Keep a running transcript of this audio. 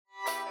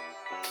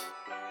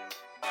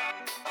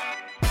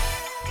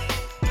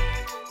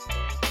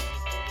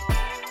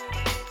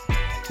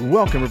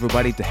Welcome,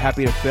 everybody, to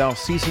Happy to Fail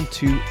Season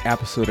 2,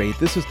 Episode 8.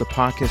 This is the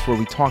podcast where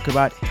we talk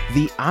about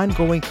the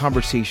ongoing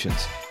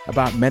conversations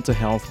about mental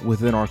health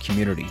within our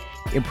community.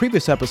 In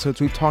previous episodes,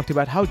 we've talked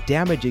about how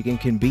damaging it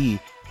can be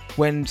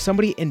when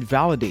somebody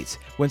invalidates,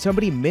 when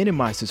somebody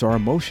minimizes our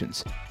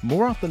emotions.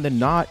 More often than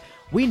not,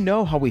 we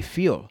know how we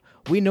feel.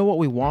 We know what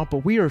we want,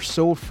 but we are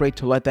so afraid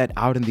to let that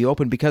out in the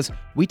open because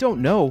we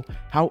don't know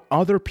how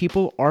other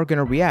people are going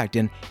to react.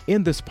 And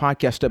in this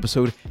podcast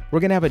episode, we're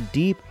going to have a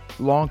deep,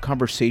 long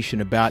conversation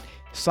about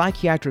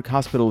psychiatric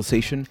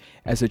hospitalization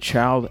as a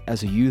child,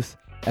 as a youth,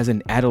 as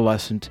an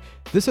adolescent.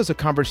 This is a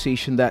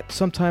conversation that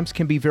sometimes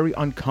can be very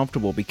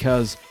uncomfortable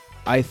because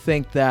I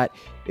think that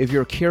if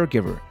you're a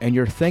caregiver and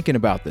you're thinking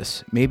about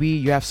this, maybe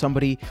you have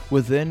somebody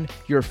within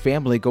your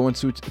family going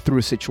through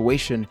a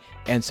situation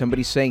and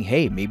somebody saying,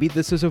 hey, maybe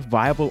this is a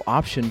viable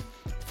option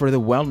for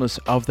the wellness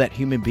of that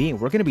human being.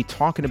 We're going to be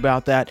talking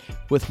about that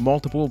with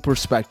multiple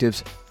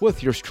perspectives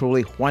with yours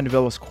truly, Juan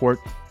Velez Court.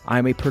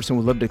 I'm a person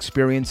with lived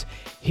experience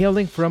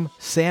hailing from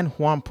San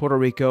Juan, Puerto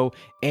Rico,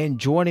 and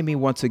joining me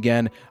once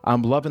again,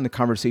 I'm loving the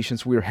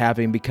conversations we're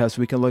having because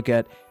we can look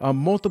at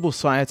multiple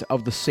sides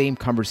of the same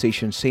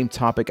conversation, same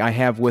topic. I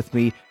have with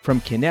me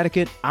from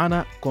Connecticut,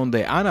 Ana Conde.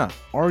 Ana,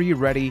 are you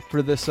ready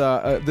for this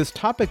this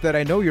topic that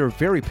I know you're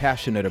very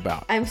passionate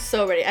about? I'm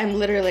so ready. I'm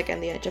literally like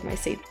on the edge of my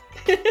seat.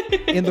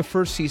 In the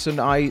first season,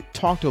 I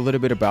talked a little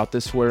bit about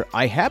this where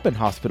I have been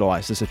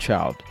hospitalized as a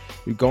child.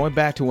 Going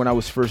back to when I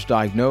was first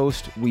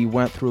diagnosed, we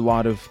went through a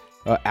lot of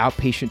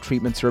outpatient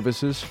treatment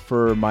services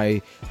for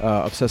my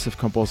obsessive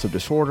compulsive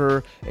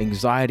disorder,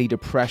 anxiety,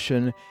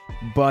 depression.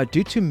 But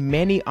due to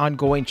many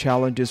ongoing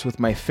challenges with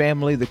my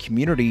family, the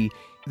community,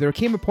 there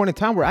came a point in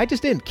time where I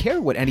just didn't care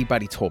what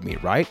anybody told me,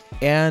 right?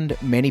 And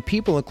many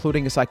people,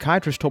 including a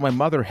psychiatrist, told my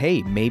mother,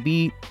 hey,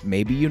 maybe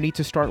you need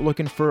to start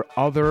looking for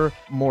other,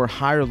 more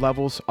higher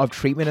levels of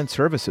treatment and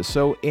services.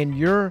 So in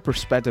your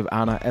perspective,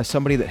 Ana, as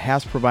somebody that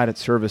has provided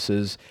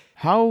services,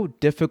 how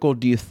difficult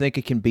do you think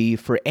it can be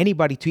for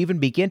anybody to even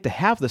begin to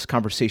have this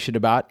conversation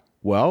about,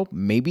 well,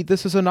 maybe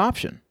this is an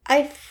option?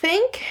 I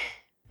think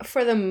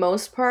for the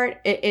most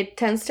part, it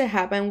tends to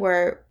happen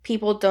where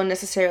people don't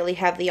necessarily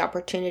have the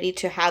opportunity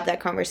to have that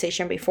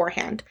conversation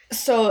beforehand.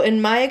 So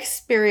in my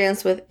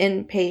experience with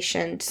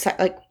inpatient,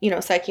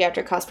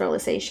 psychiatric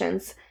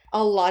hospitalizations,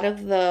 a lot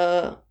of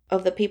the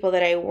people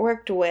that I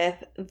worked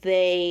with,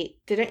 they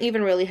didn't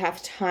even really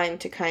have time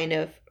to kind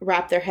of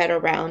wrap their head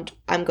around,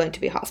 I'm going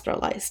to be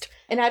hospitalized.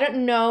 And I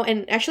don't know,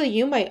 and actually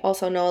you might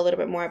also know a little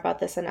bit more about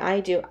this than I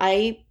do.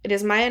 It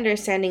is my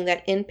understanding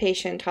that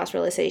inpatient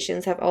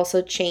hospitalizations have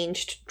also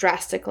changed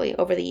drastically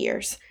over the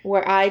years.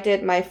 Where I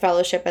did my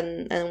fellowship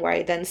and where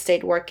I then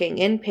stayed working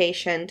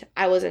inpatient,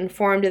 I was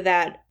informed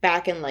that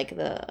back in like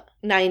the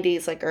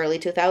 90s, like early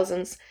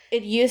 2000s,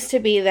 it used to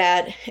be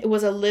that it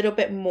was a little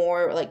bit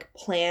more like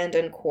planned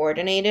and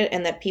coordinated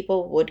and that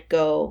people would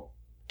go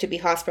to be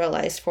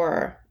hospitalized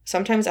for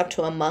sometimes up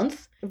to a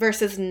month,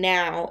 versus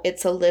now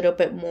it's a little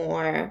bit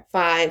more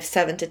 5,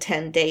 7 to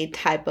 10 day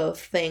type of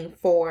thing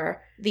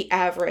for the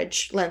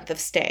average length of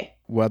stay.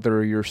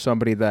 Whether you're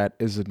somebody that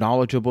is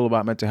knowledgeable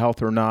about mental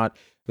health or not,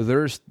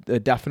 there's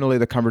definitely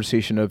the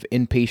conversation of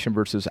inpatient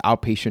versus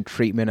outpatient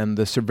treatment and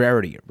the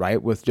severity,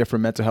 right? With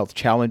different mental health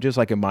challenges.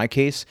 Like in my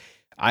case,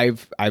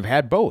 I've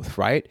had both,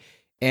 right?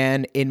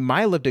 And in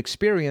my lived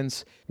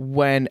experience,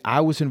 when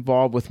I was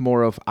involved with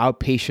more of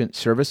outpatient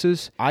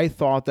services, I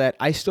thought that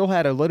I still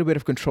had a little bit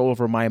of control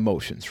over my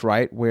emotions,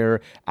 right? Where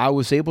I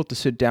was able to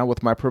sit down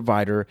with my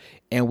provider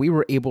and we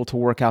were able to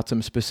work out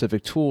some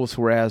specific tools.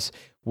 Whereas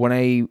when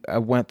I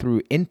went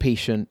through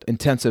inpatient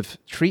intensive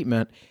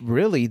treatment,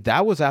 really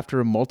that was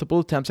after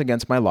multiple attempts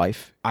against my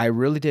life. I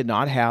really did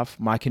not have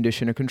my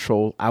condition in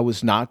control. I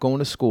was not going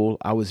to school.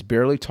 I was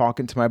barely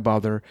talking to my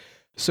mother.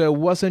 So it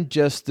wasn't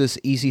just this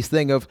easy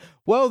thing of,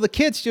 well, the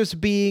kid's just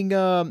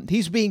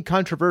he's being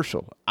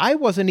controversial. I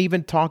wasn't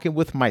even talking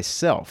with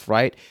myself,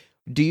 right?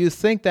 Do you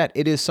think that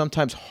it is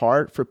sometimes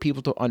hard for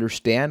people to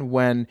understand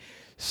when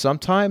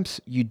sometimes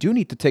you do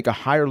need to take a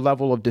higher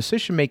level of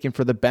decision making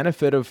for the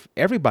benefit of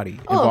everybody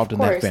involved in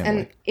that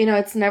family? And,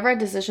 it's never a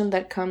decision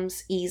that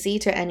comes easy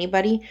to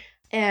anybody.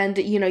 And,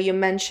 you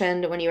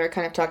mentioned when you were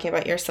kind of talking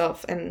about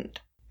yourself and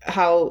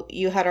how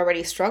you had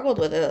already struggled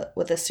with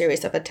a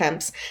series of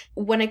attempts.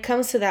 When it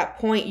comes to that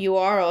point, you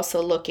are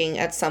also looking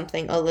at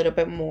something a little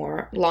bit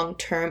more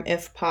long-term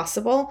if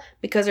possible,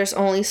 because there's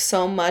only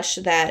so much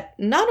that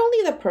not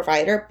only the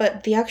provider,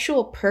 but the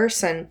actual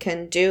person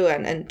can do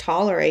and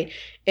tolerate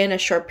in a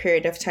short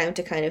period of time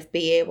to kind of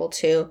be able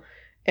to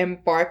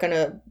embark on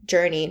a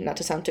journey, not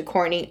to sound too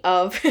corny,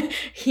 of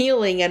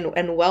healing and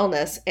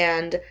wellness.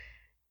 And,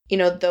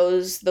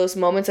 those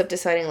moments of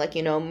deciding like,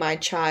 my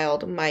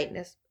child might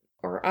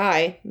or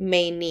I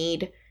may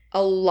need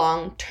a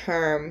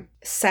long-term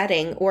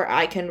setting where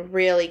I can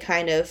really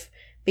kind of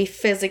be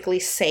physically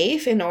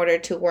safe in order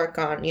to work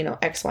on,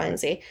 X, Y, and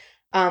Z.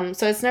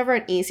 So it's never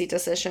an easy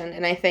decision.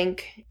 And I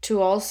think to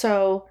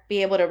also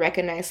be able to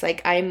recognize,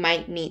 like, I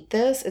might need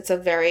this, it's a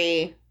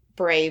very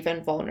brave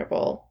and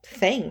vulnerable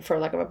thing, for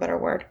lack of a better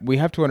word. We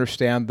have to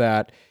understand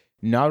that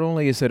not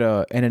only is it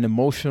an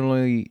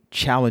emotionally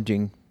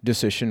challenging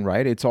decision,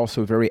 right? It's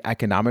also a very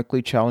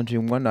economically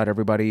challenging one. Not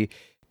everybody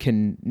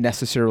can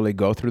necessarily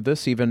go through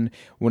this. Even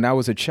when I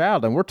was a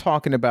child, and we're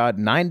talking about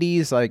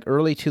 90s, like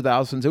early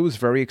 2000s, it was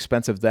very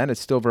expensive then.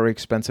 It's still very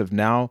expensive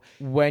now.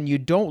 When you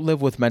don't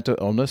live with mental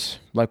illness,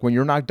 like when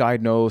you're not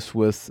diagnosed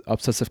with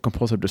obsessive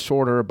compulsive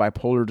disorder,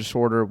 bipolar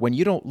disorder, when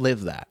you don't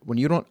live that, when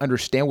you don't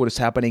understand what is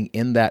happening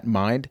in that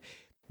mind,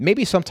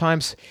 maybe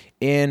sometimes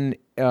in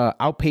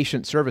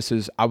outpatient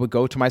services, I would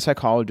go to my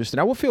psychologist and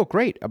I would feel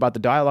great about the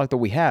dialogue that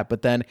we have,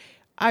 but then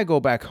I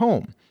go back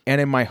home. And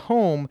in my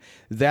home,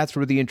 that's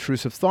where the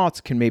intrusive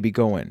thoughts can maybe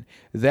go in.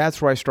 That's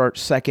where I start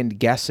second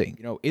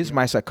guessing. Is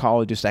my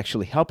psychologist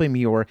actually helping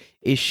me, or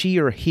is she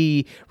or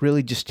he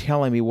really just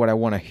telling me what I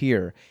want to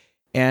hear?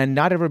 And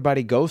not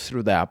everybody goes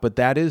through that, but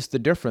that is the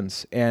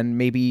difference, and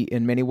maybe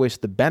in many ways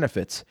the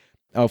benefits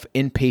of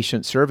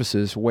inpatient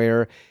services,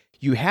 where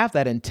you have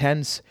that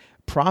intense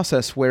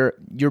process where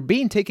you're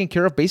being taken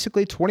care of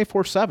basically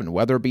 24/7,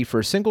 whether it be for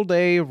a single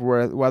day,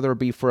 or whether it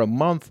be for a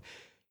month.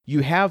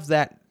 You have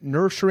that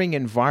nurturing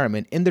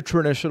environment in the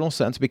traditional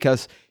sense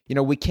because,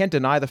 we can't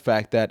deny the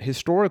fact that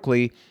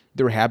historically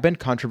there have been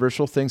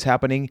controversial things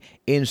happening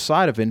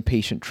inside of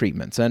inpatient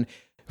treatments. And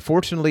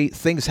fortunately,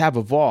 things have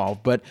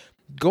evolved. But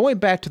going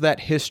back to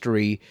that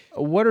history,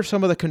 what are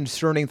some of the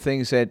concerning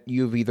things that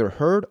you've either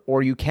heard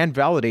or you can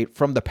validate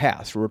from the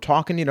past? We're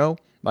talking,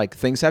 like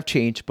things have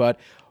changed, but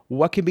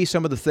what can be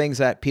some of the things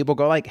that people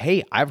go like,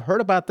 hey, I've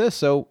heard about this,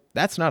 so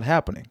that's not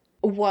happening?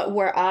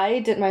 Where I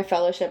did my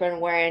fellowship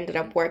and where I ended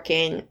up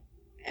working,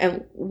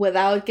 and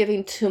without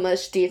giving too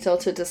much detail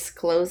to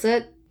disclose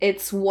it,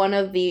 it's one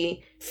of the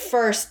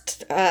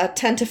first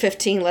 10 to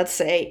 15, let's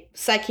say,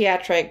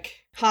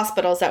 psychiatric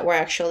hospitals that were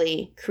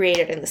actually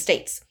created in the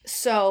States.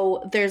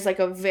 So there's like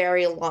a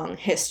very long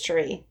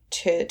history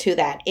to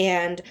that.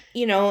 And,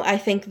 I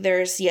think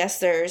there's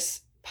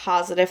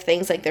positive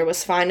things. Like there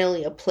was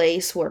finally a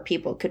place where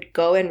people could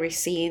go and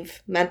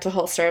receive mental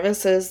health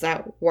services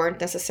that weren't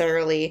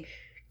necessarily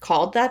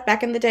called that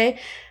back in the day.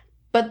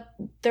 But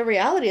the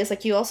reality is,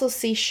 like, you also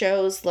see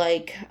shows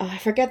like I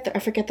forget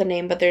the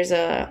name, but there's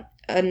a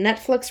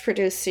Netflix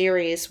produced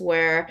series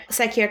where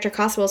psychiatric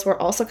hospitals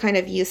were also kind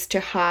of used to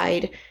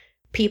hide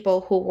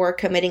people who were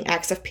committing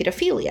acts of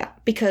pedophilia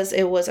because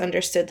it was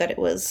understood that it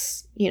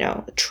was,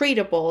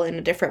 treatable in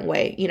a different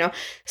way,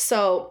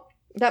 So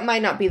that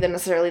might not be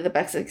necessarily the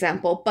best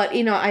example, but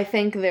I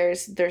think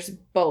there's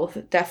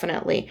both,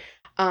 definitely.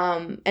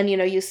 And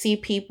you see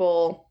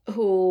people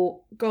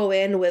who go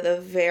in with a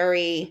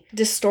very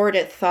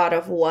distorted thought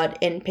of what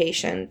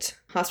inpatient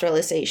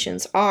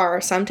hospitalizations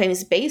are,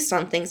 sometimes based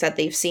on things that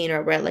they've seen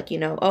or read, like,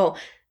 oh,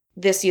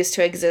 this used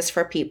to exist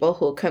for people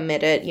who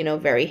committed,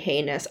 very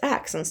heinous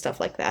acts and stuff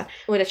like that,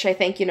 which I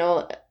think,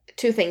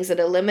 two things. It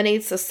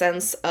reduces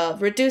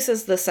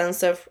the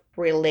sense of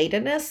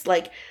relatedness.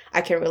 Like,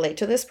 I can relate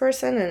to this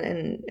person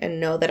and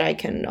know that I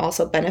can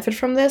also benefit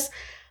from this.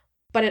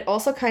 But it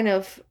also kind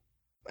of,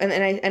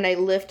 and I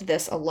lived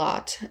this a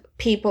lot.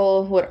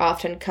 People would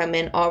often come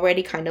in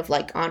already kind of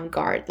like on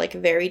guard, like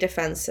very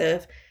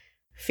defensive,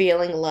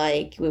 feeling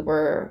like we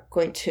were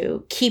going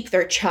to keep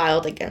their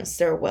child against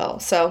their will.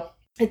 So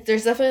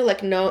there's definitely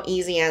like no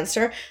easy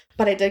answer,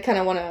 but I did kind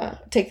of want to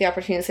take the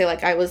opportunity to say,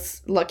 like, I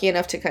was lucky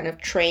enough to kind of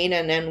train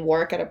and then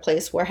work at a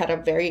place where I had a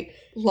very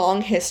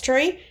long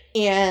history,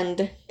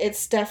 and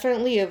it's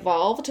definitely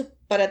evolved.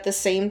 But at the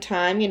same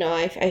time,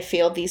 I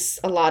feel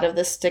a lot of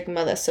the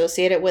stigma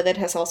associated with it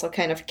has also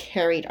kind of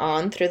carried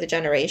on through the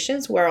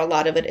generations, where a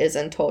lot of it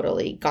isn't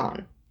totally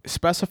gone.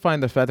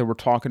 Specifying the fact that we're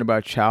talking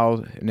about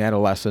child and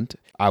adolescent,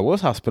 I was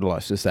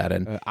hospitalized as that,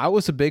 and I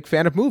was a big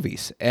fan of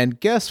movies. And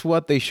guess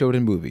what they showed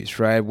in movies,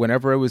 right?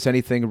 Whenever it was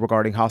anything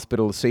regarding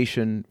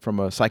hospitalization from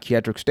a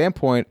psychiatric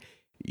standpoint,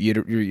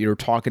 you're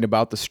talking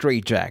about the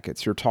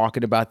straitjackets, you're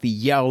talking about the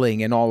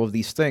yelling and all of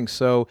these things.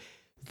 So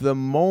the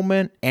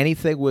moment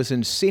anything was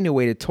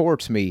insinuated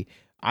towards me,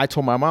 I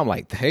told my mom,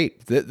 like, hey,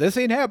 this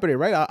ain't happening,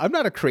 right? I'm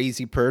not a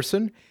crazy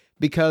person,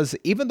 because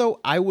even though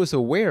I was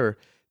aware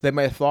that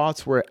my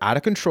thoughts were out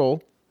of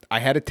control, I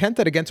had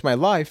attempted against my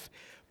life,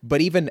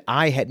 but even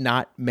I had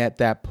not met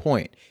that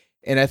point.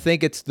 And I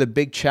think it's the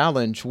big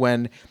challenge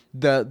when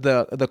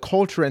the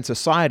culture and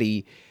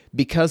society,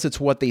 because it's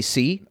what they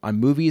see on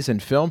movies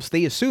and films,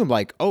 they assume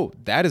like, oh,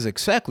 that is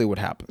exactly what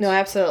happens. No,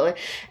 absolutely.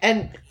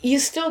 And you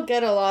still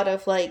get a lot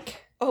of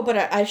like, oh, but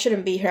I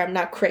shouldn't be here. I'm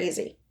not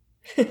crazy.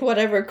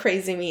 Whatever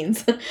crazy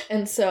means.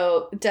 And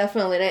so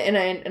definitely,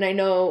 and I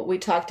know we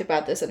talked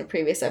about this in a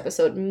previous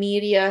episode,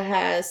 media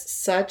has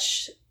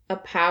such a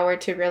power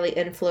to really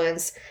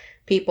influence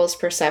people's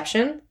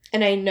perception.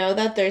 And I know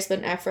that there's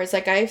been efforts,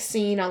 like I've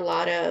seen a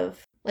lot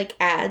of like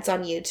ads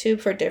on YouTube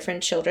for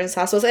different children's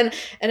hospitals.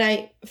 And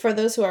I, for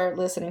those who are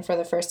listening for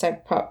the first time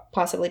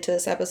possibly to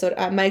this episode,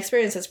 my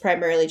experience is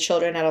primarily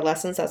children,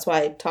 adolescents. That's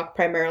why I talk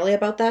primarily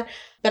about that.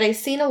 But I've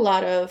seen a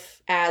lot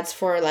of ads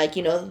for like,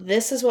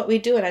 this is what we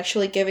do, and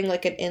actually giving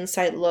like an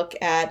inside look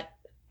at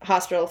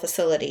hospital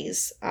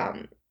facilities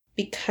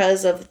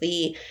because of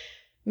the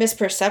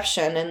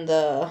misperception and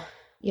the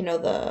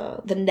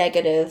the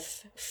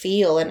negative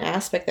feel and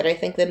aspect that I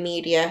think the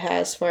media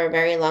has for a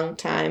very long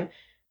time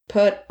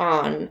put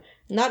on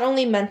not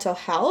only mental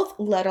health,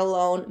 let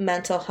alone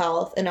mental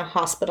health in a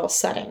hospital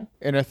setting.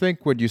 And I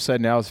think what you said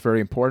now is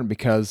very important,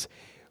 because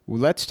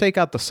let's take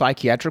out the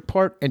psychiatric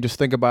part and just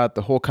think about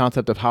the whole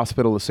concept of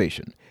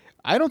hospitalization.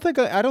 I don't think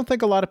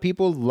a lot of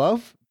people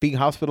love being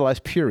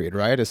hospitalized, period,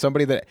 right? As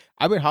somebody that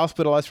I've been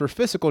hospitalized for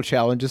physical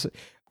challenges,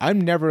 I'm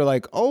never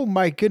like, oh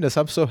my goodness,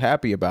 I'm so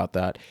happy about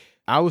that.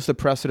 I was the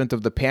president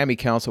of the PAMI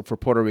Council for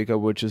Puerto Rico,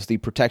 which is the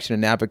protection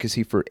and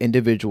advocacy for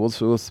individuals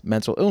with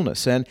mental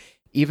illness. And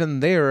even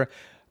there,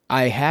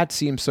 I had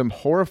seen some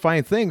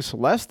horrifying things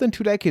less than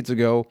 2 decades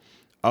ago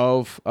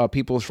of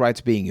people's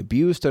rights being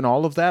abused and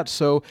all of that.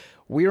 So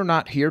we are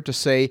not here to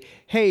say,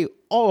 hey,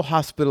 all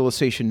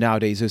hospitalization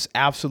nowadays is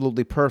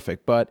absolutely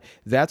perfect. But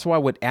that's why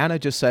what Anna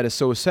just said is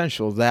so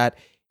essential, that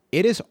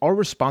it is our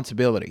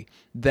responsibility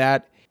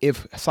that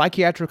if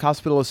psychiatric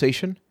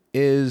hospitalization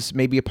is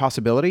maybe a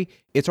possibility,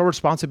 it's our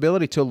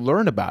responsibility to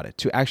learn about it,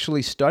 to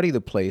actually study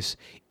the place.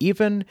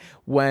 Even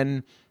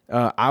when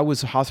I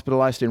was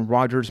hospitalized in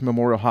Rogers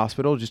Memorial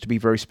Hospital, just to be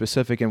very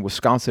specific, in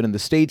Wisconsin in the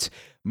States.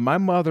 My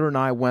mother and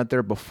I went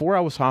there before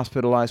I was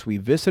hospitalized. We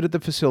visited the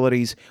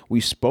facilities.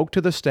 We spoke to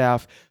the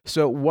staff.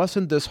 So it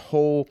wasn't this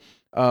whole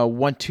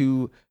like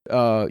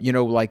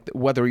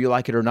whether you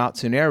like it or not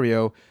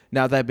scenario.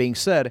 Now, that being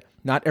said,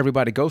 not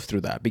everybody goes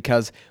through that,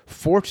 because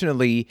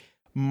fortunately,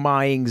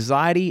 my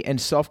anxiety and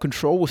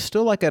self-control was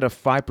still like at a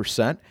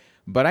 5%.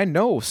 But I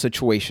know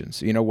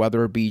situations,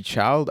 whether it be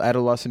child,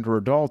 adolescent, or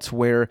adults,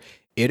 where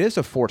it is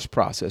a forced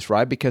process,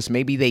 right? Because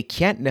maybe they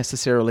can't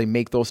necessarily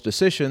make those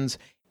decisions.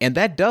 And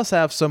that does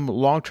have some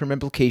long-term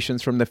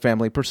implications from the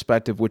family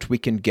perspective, which we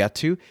can get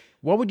to.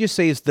 What would you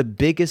say is the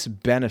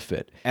biggest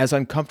benefit, as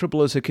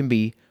uncomfortable as it can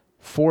be,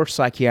 for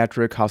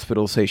psychiatric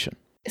hospitalization?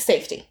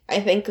 Safety. I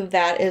think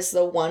that is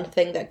the one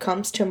thing that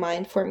comes to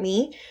mind for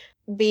me.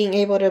 Being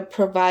able to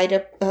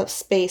provide a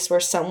space where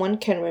someone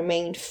can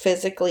remain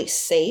physically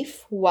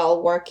safe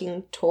while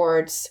working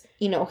towards,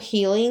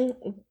 healing,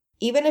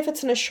 even if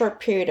it's in a short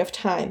period of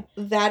time.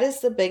 That is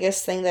the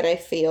biggest thing that I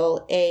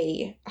feel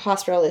a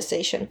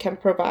hospitalization can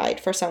provide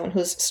for someone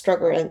who's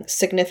struggling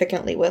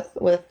significantly with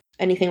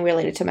anything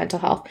related to mental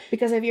health.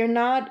 Because if you're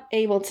not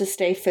able to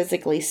stay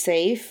physically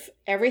safe,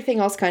 everything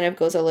else kind of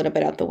goes a little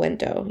bit out the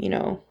window,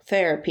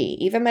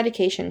 therapy, even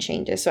medication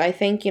changes. So I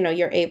think,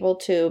 you're able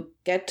to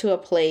get to a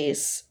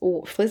place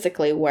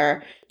physically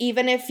where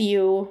even if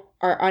you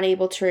are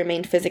unable to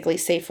remain physically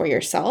safe for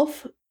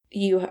yourself,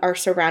 you are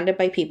surrounded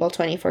by people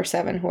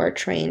 24/7 who are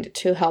trained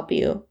to help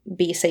you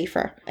be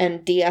safer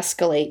and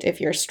de-escalate if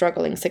you're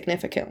struggling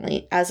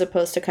significantly, as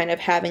opposed to kind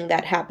of having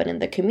that happen in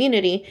the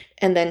community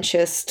and then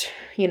just,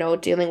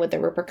 dealing with the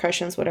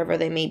repercussions, whatever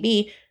they may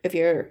be. If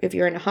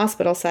you're in a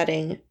hospital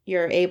setting,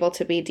 you're able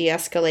to be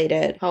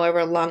de-escalated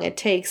however long it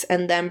takes,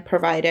 and then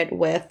provided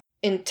with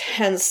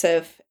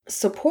intensive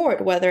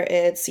support, whether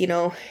it's,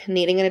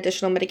 needing an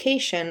additional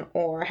medication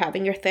or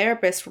having your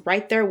therapist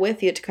right there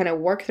with you to kind of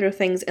work through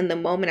things in the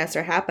moment as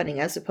they're happening,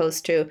 as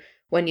opposed to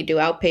when you do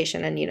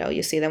outpatient and,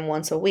 you see them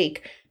once a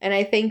week. And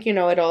I think,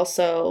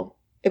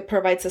 it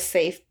provides a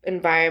safe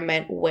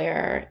environment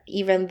where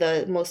even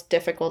the most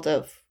difficult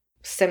of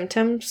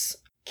symptoms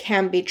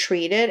can be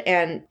treated.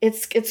 And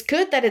it's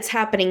good that it's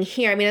happening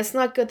here. I mean, it's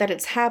not good that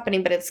it's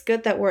happening, but it's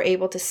good that we're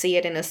able to see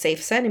it in a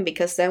safe setting,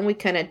 because then we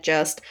can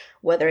adjust,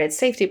 whether it's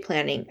safety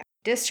planning,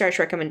 discharge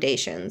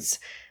recommendations,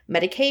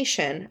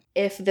 medication,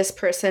 if this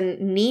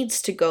person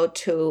needs to go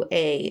to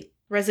a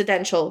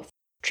residential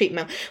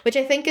treatment, which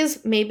I think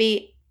is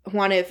maybe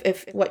one of,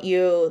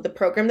 the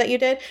program that you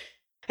did,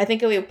 I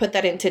think if we put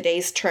that in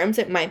today's terms,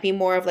 it might be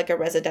more of like a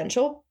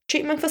residential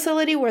treatment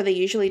facility where they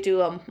usually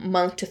do a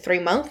month to 3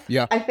 months.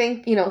 Yeah. I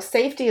think,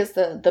 safety is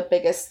the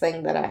biggest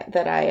thing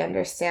that I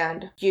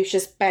understand you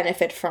just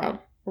benefit from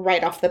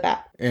right off the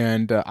bat.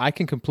 And I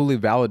can completely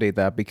validate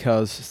that,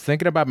 because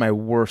thinking about my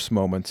worst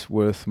moments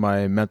with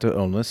my mental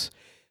illness,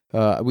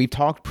 we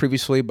talked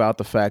previously about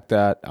the fact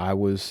that I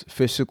was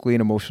physically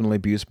and emotionally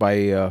abused by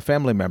a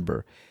family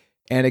member.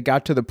 And it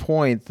got to the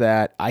point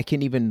that I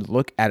can even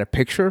look at a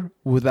picture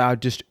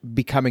without just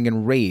becoming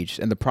enraged.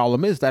 And the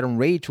problem is that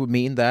enraged would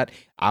mean that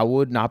I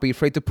would not be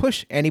afraid to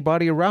push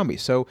anybody around me.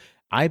 So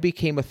I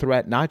became a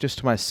threat, not just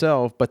to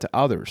myself, but to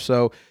others.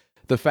 So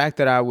the fact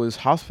that I was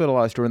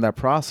hospitalized during that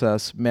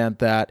process meant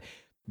that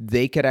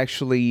they could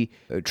actually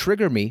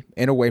trigger me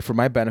in a way for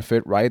my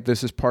benefit, right?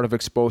 This is part of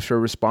exposure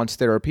response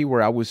therapy,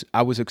 where I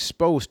was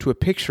exposed to a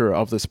picture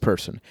of this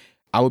person.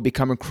 I would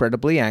become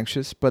incredibly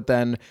anxious, but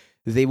then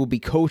they will be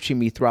coaching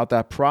me throughout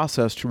that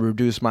process to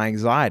reduce my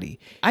anxiety.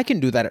 I can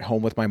do that at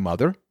home with my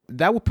mother.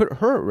 That would put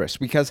her at risk,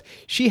 because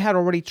she had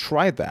already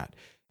tried that.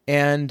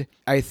 And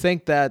I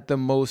think that the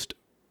most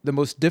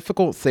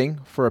difficult thing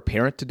for a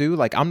parent to do,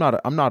 like I'm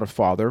not a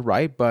father,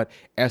 right? But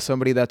as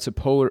somebody that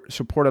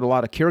supported a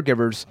lot of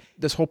caregivers,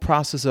 this whole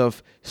process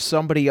of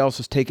somebody else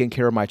is taking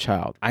care of my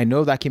child, I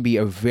know that can be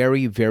a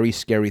very, very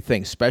scary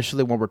thing,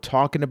 especially when we're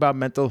talking about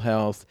mental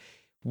health,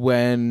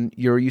 when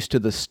you're used to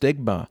the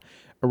stigma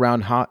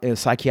around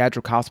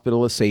psychiatric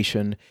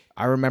hospitalization.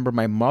 I remember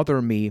my mother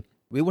and me,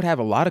 we would have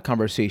a lot of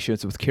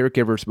conversations with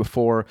caregivers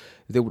before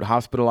they would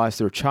hospitalize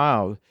their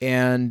child.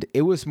 And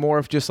it was more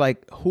of just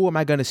like, who am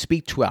I going to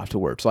speak to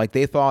afterwards? Like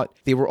they thought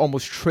they were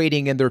almost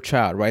trading in their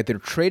child, right? They're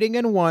trading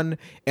in one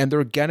and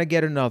they're going to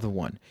get another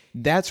one.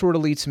 That sort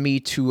of leads me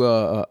to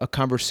a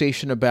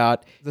conversation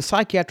about the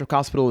psychiatric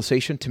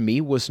hospitalization. To me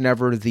was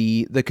never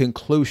the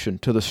conclusion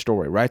to the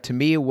story, right? To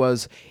me, it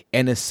was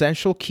an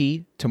essential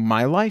key to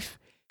my life.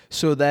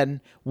 So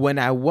then when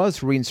I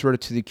was reinserted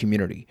to the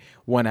community,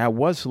 when I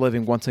was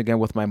living once again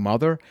with my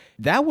mother,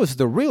 that was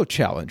the real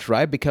challenge,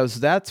 right? Because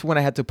that's when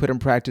I had to put in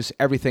practice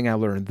everything I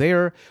learned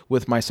there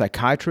with my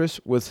psychiatrist,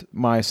 with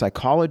my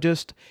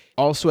psychologist.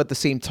 Also at the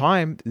same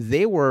time,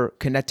 they were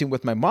connecting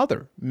with my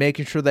mother,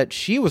 making sure that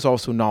she was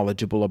also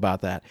knowledgeable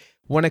about that.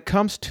 When it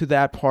comes to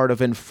that part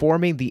of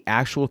informing the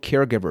actual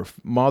caregiver,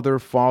 mother,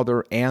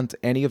 father, aunt,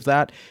 any of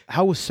that,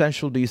 how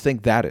essential do you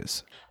think that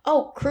is?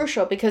 Oh,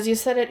 crucial, because you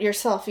said it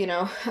yourself,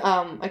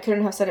 I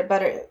couldn't have said it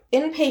better.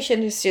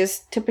 Inpatient is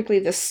just typically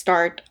the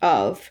start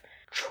of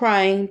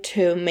trying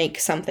to make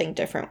something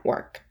different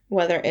work,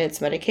 whether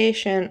it's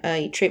medication,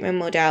 a treatment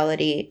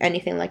modality,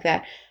 anything like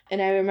that.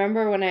 And I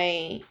remember when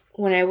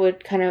I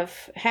would kind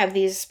of have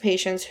these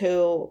patients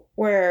who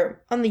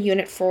were on the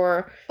unit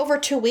for over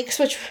 2 weeks,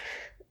 which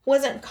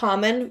wasn't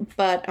common,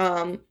 but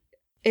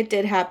it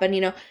did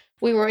happen,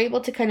 we were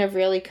able to kind of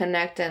really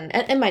connect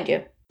and mind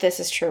you, this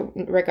is true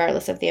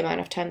regardless of the amount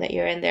of time that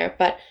you're in there,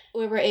 but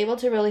we were able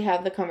to really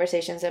have the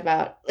conversations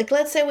about, like,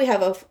 let's say we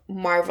have a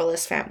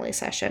marvelous family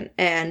session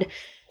and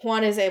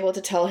Juan is able to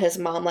tell his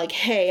mom, like,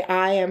 hey,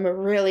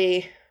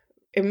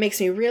 it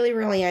makes me really,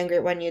 really angry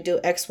when you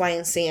do X, Y,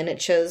 and Z, and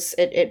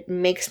it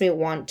makes me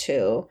want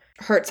to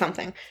hurt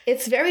something.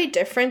 It's very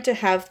different to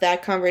have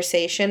that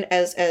conversation,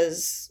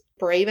 as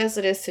brave as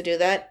it is to do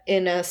that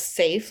in a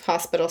safe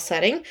hospital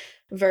setting,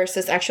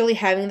 versus actually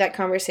having that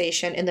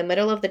conversation in the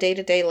middle of the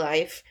day-to-day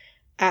life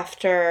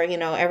after,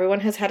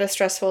 everyone has had a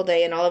stressful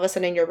day and all of a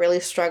sudden you're really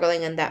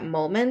struggling in that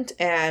moment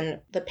and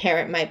the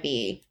parent might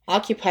be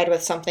occupied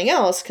with something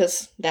else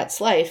because that's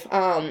life.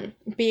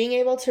 Being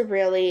able to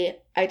really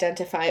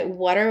identify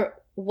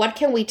what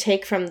can we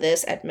take from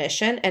this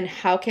admission and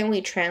how can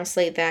we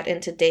translate that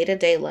into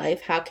day-to-day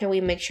life? How can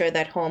we make sure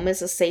that home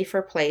is a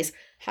safer place?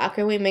 How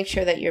can we make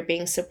sure that you're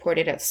being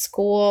supported at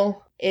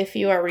school? If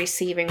you are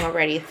receiving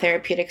already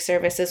therapeutic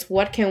services,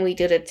 what can we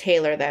do to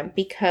tailor them?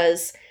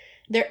 Because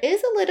there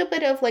is a little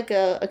bit of like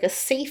a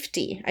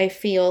safety, I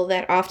feel,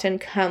 that often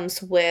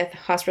comes with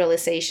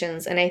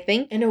hospitalizations. And I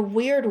think in a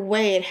weird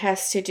way, it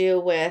has to do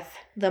with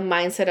the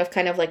mindset of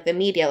kind of like the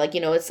media. Like,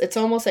 it's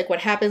almost like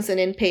what happens in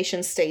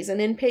inpatient stays in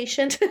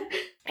inpatient.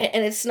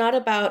 And it's not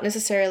about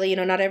necessarily,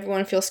 not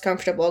everyone feels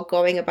comfortable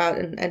going about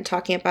and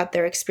talking about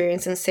their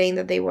experience and saying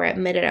that they were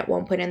admitted at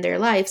one point in their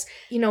lives.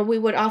 We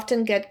would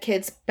often get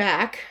kids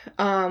back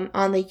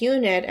on the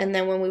unit. And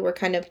then when we were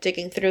kind of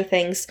digging through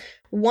things,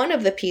 one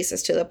of the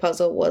pieces to the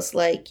puzzle was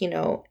like,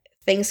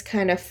 things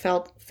kind of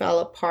fell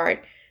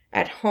apart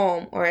at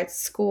home or at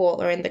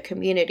school or in the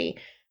community.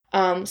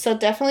 So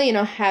definitely,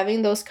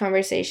 having those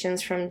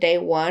conversations from day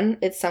one,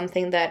 it's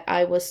something that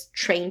I was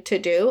trained to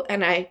do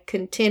and I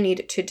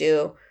continued to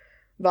do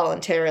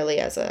voluntarily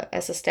as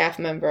a staff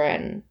member.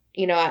 And,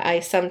 I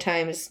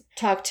sometimes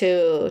talk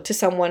to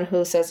someone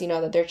who says,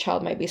 that their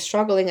child might be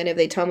struggling. And if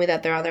they tell me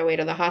that they're on their way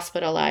to the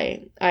hospital,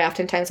 I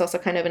oftentimes also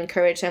kind of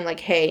encourage them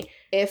like, hey,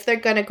 if they're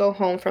going to go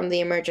home from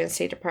the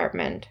emergency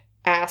department,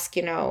 ask,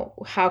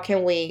 how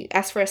can we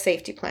ask for a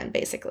safety plan,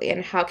 basically,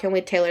 and how can we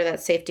tailor that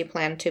safety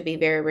plan to be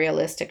very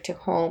realistic to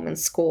home and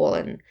school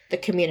and the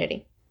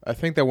community? I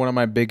think that one of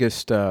my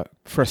biggest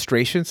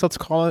frustrations, let's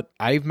call it,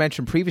 I've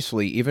mentioned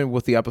previously, even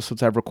with the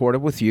episodes I've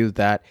recorded with you,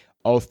 that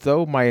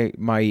although my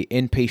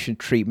inpatient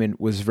treatment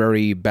was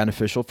very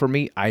beneficial for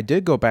me, I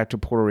did go back to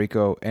Puerto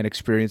Rico and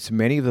experience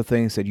many of the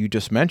things that you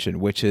just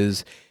mentioned, which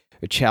is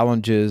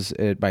challenges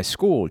at my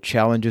school,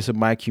 challenges in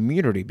my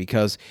community,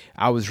 because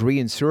I was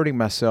reinserting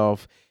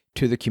myself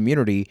to the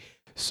community.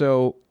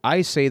 So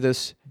I say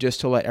this just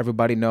to let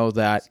everybody know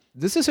that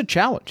this is a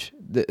challenge.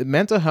 The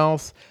mental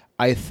health,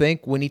 I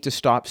think we need to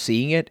stop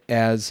seeing it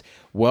as,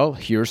 well,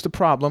 here's the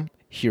problem,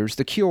 here's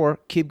the cure,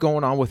 keep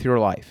going on with your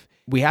life.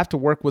 We have to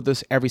work with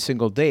this every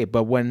single day.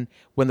 But when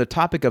the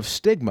topic of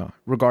stigma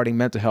regarding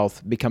mental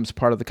health becomes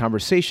part of the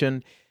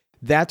conversation,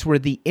 that's where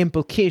the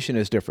implication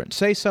is different.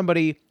 Say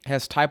somebody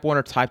has type 1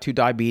 or type 2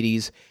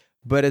 diabetes,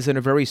 but is in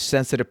a very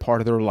sensitive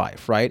part of their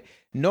life, right?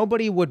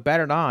 Nobody would bat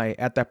an eye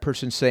at that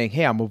person saying,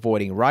 hey, I'm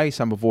avoiding rice,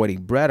 I'm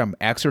avoiding bread, I'm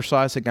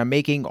exercising, I'm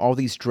making all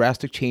these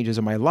drastic changes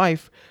in my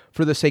life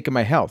for the sake of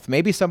my health.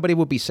 Maybe somebody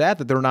would be sad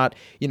that they're not,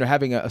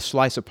 having a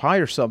slice of pie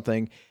or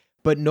something,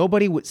 but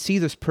nobody would see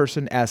this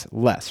person as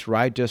less,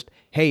 right? Just,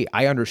 hey,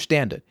 I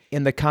understand it.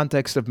 In the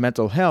context of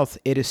mental health,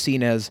 it is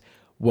seen as,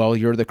 well,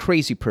 you're the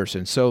crazy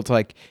person. So it's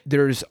like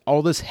there's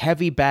all this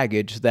heavy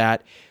baggage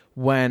that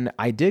when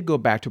I did go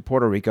back to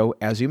Puerto Rico,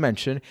 as you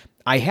mentioned,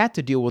 I had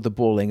to deal with the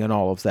bullying and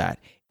all of that.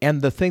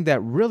 And the thing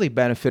that really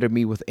benefited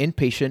me with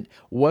inpatient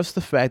was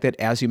the fact that,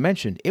 as you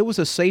mentioned, it was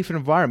a safe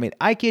environment.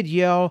 I could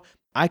yell,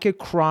 I could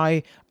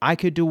cry, I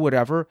could do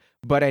whatever,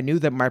 but I knew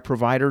that my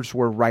providers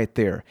were right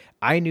there.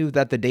 I knew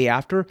that the day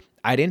after,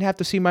 I didn't have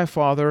to see my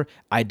father.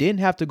 I didn't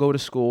have to go to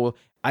school.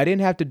 I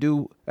didn't have to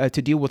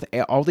deal with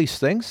all these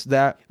things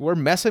that were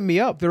messing me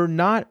up. They're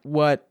not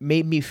what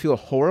made me feel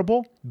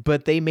horrible,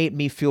 but they made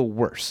me feel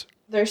worse.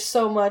 There's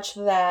so much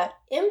that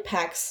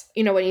impacts.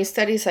 When you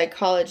study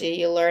psychology,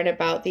 you learn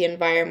about the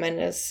environment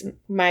as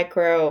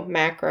micro,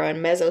 macro,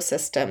 and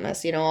mesosystem,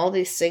 as, all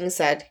these things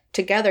that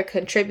together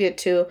contribute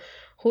to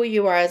who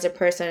you are as a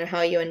person and how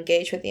you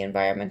engage with the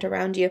environment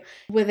around you.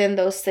 Within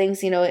those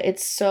things,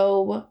 it's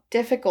so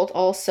difficult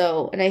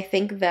also, and I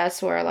think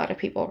that's where a lot of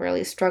people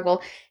really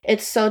struggle.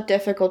 It's so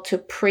difficult to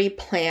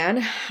pre-plan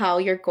how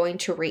you're going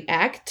to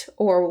react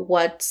or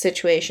what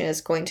situation is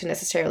going to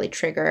necessarily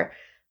trigger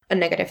a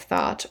negative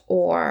thought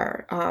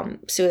or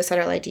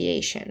suicidal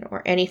ideation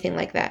or anything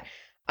like that.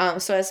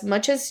 So as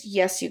much as,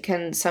 yes, you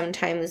can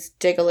sometimes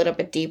dig a little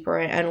bit deeper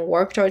and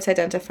work towards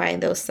identifying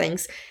those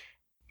things,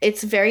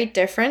 it's very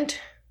different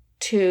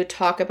to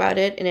talk about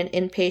it in an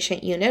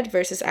inpatient unit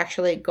versus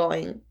actually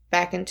going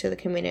back into the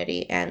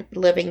community and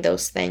living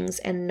those things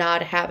and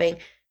not having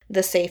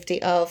the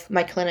safety of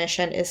my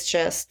clinician is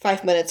just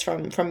 5 minutes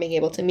from being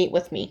able to meet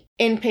with me.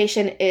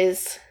 Inpatient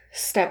is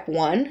step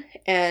one,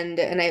 and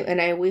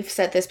we've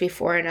said this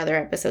before in other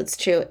episodes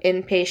too.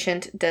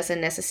 Inpatient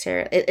doesn't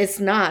necessarily, it's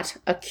not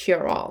a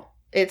cure-all.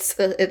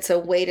 It's a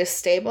way to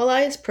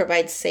stabilize,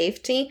 provide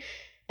safety,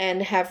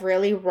 and have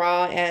really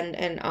raw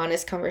and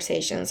honest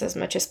conversations as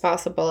much as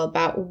possible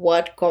about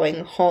what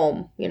going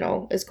home,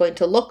 is going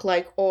to look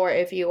like. Or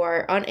if you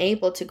are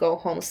unable to go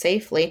home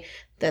safely,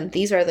 then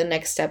these are the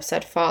next steps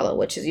that follow,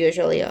 which is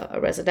usually a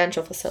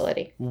residential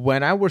facility.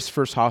 When I was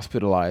first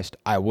hospitalized,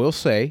 I will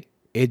say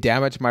it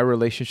damaged my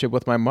relationship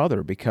with my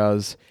mother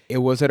because it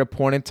was at a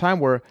point in time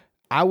where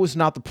I was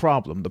not the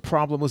problem. The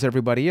problem was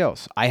everybody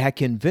else. I had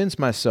convinced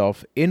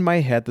myself in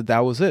my head that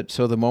was it.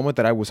 So the moment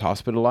that I was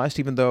hospitalized,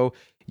 even though,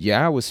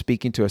 I was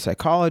speaking to a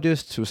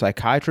psychologist, to a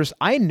psychiatrist,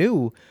 I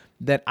knew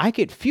that I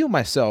could feel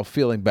myself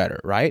feeling better,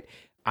 right?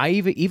 I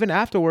even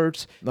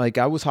afterwards,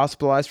 I was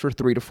hospitalized for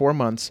 3 to 4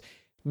 months.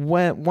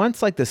 Once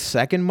the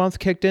second month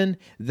kicked in,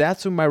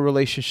 that's when my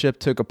relationship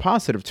took a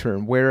positive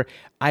turn, where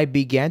I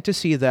began to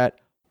see that,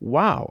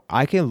 wow,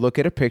 I can look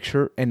at a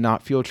picture and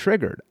not feel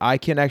triggered. I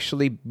can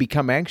actually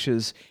become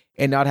anxious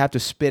and not have to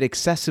spit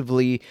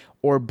excessively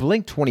or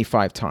blink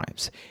 25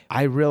 times.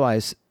 I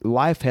realize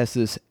life has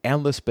this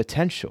endless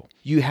potential.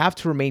 You have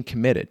to remain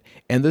committed.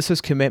 And this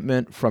is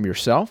commitment from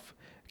yourself,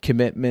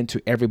 commitment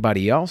to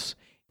everybody else,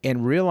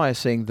 and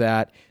realizing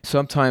that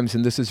sometimes,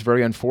 and this is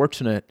very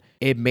unfortunate,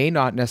 it may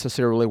not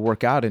necessarily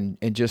work out in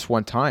just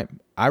one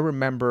time. I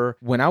remember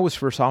when I was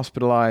first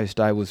hospitalized,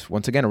 I was,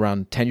 once again,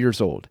 around 10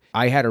 years old.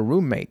 I had a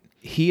roommate.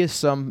 He is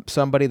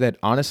somebody that,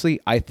 honestly,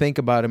 I think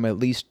about him at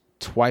least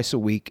twice a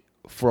week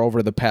for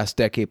over the past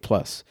decade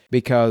plus,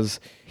 because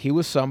he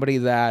was somebody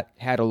that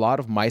had a lot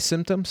of my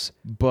symptoms,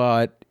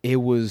 but it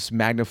was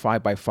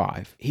magnified by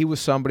 5. He was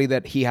somebody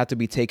that he had to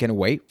be taken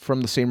away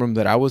from the same room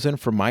that I was in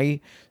for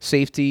my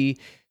safety.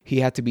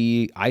 He had to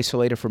be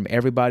isolated from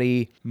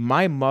everybody.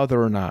 My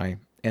mother and I,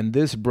 and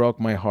this broke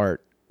my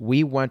heart,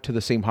 we went to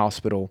the same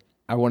hospital.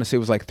 I want to say it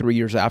was 3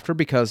 years after,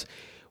 because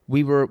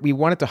we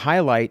wanted to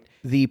highlight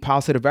the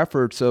positive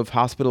efforts of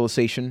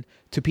hospitalization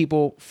to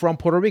people from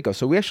Puerto Rico.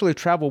 So we actually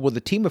traveled with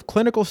a team of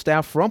clinical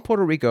staff from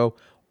Puerto Rico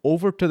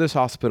over to this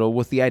hospital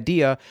with the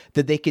idea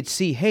that they could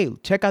see, hey,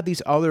 check out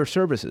these other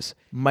services.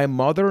 My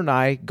mother and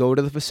I go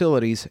to the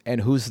facilities,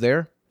 and who's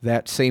there?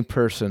 That same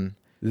person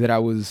that I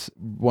was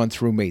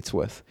once roommates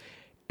with.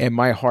 And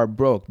my heart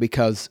broke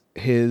because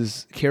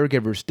his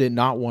caregivers did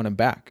not want him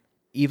back.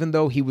 Even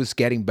though he was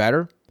getting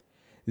better,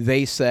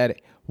 they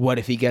said, what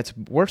if he gets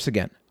worse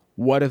again?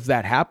 What if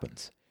that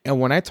happens?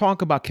 And when I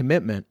talk about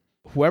commitment,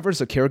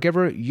 whoever's a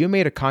caregiver, you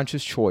made a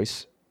conscious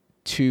choice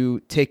to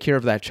take care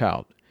of that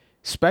child.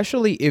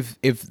 Especially if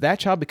that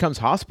child becomes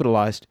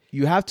hospitalized,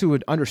 you have to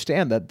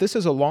understand that this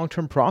is a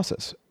long-term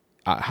process.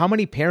 How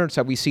many parents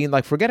have we seen,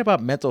 forget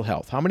about mental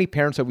health, how many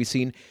parents have we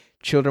seen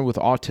children with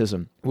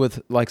autism,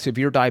 with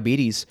severe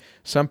diabetes?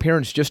 Some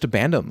parents just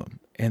abandon them.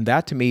 And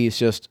that to me is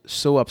just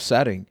so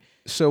upsetting.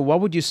 So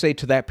what would you say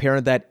to that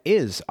parent that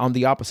is on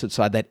the opposite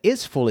side, that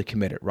is fully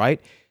committed,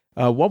 right?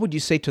 What would you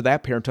say to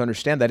that parent to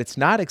understand that it's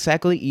not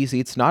exactly easy?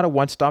 It's not a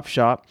one-stop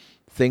shop.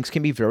 Things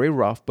can be very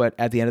rough, but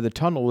at the end of the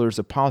tunnel, there's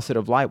a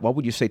positive light. What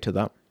would you say to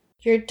them?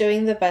 You're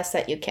doing the best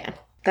that you can.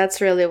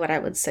 That's really what I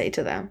would say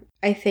to them.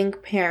 I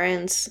think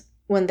parents,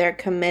 when they're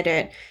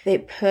committed, they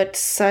put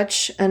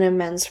such an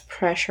immense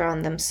pressure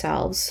on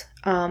themselves.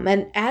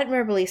 And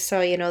admirably so,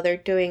 they're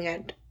doing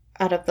it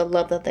out of the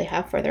love that they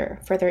have for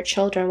their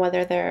children,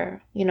 whether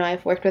they're,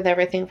 I've worked with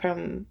everything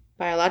from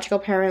biological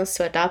parents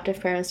to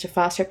adoptive parents to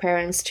foster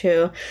parents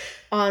to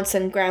aunts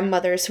and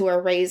grandmothers who are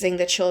raising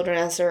the children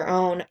as their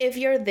own. If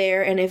you're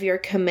there and if you're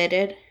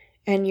committed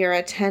and you're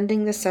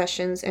attending the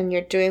sessions and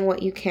you're doing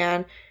what you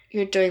can,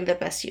 you're doing the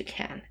best you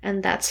can,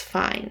 and that's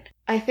fine.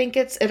 I think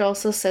it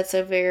also sets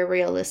a very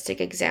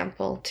realistic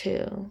example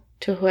to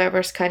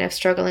whoever's kind of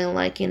struggling,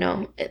 like,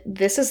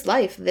 this is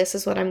life. This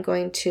is what I'm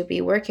going to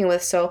be working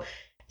with. So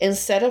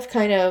instead of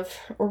kind of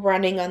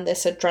running on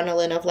this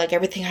adrenaline of like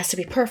everything has to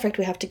be perfect,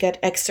 we have to get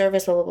X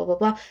service, blah, blah, blah, blah,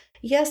 blah.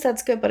 Yes,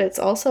 that's good, but it's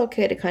also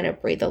okay to kind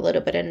of breathe a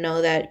little bit and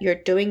know that you're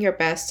doing your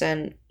best,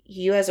 and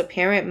you as a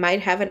parent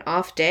might have an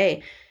off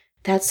day.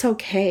 That's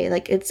okay.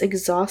 Like, it's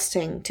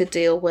exhausting to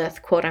deal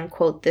with, quote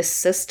unquote, this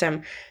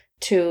system,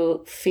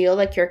 to feel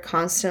like you're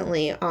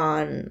constantly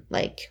on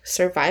like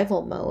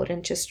survival mode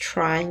and just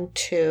trying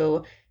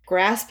to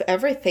grasp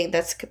everything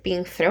that's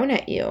being thrown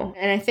at you.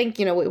 And I think,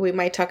 we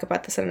might talk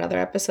about this in another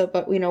episode,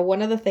 but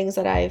one of the things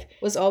that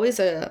was always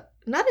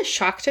not a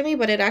shock to me,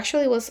 but it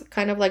actually was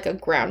kind of like a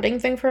grounding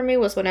thing for me,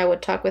 was when I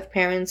would talk with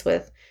parents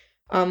with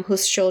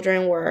whose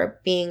children were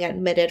being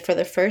admitted for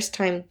the first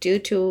time due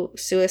to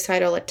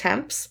suicidal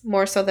attempts,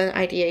 more so than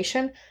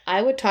ideation.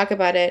 I would talk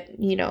about it,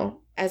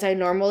 as I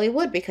normally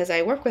would, because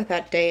I work with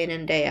that day in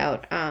and day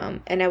out.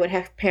 And I would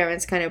have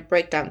parents kind of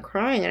break down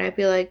crying, and I'd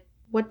be like,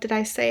 what did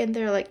I say? And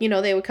they're like,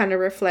 they would kind of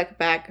reflect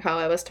back how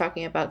I was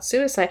talking about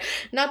suicide,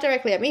 not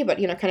directly at me, but,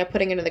 kind of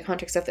putting it into the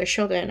context of their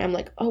children. And I'm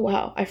like, oh,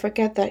 wow, I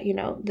forget that,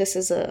 this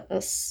is a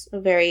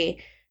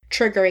very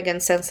triggering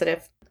and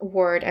sensitive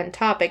word and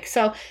topic.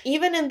 So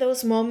even in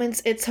those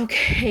moments, it's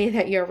okay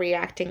that you're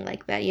reacting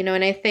like that,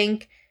 and I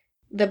think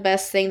the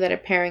best thing that a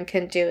parent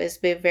can do is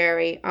be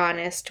very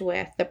honest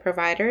with the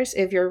providers.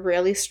 If you're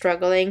really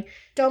struggling,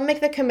 don't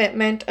make the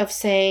commitment of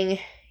saying,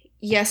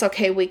 yes,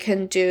 okay, we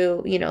can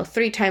do,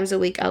 3 times a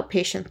week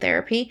outpatient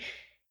therapy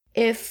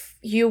if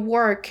you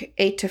work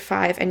 8 to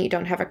 5 and you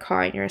don't have a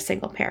car and you're a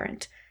single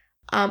parent.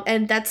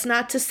 And that's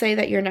not to say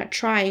that you're not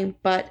trying,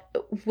 but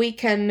we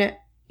can,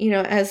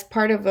 as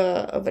part of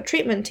a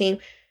treatment team,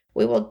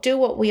 we will do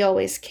what we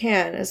always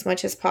can as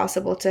much as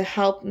possible to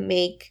help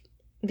make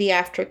the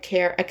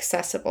aftercare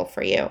accessible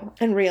for you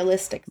and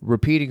realistic.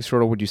 Repeating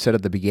sort of what you said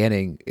at the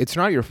beginning, it's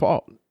not your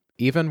fault.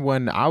 Even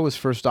when I was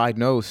first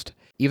diagnosed,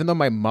 even though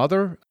my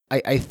mother,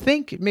 I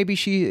think maybe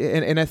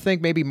and I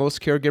think maybe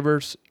most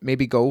caregivers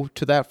maybe go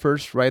to that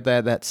first, right?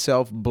 That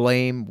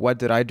self-blame. What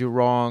did I do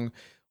wrong?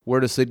 Where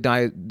does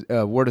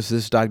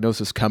this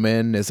diagnosis come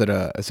in? Is it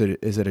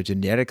a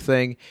genetic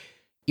thing?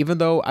 Even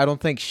though I don't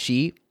think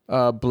she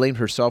blamed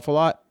herself a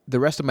lot, the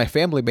rest of my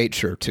family made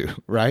sure to,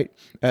 right?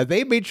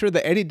 They made sure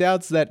that any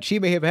doubts that she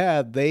may have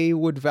had, they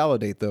would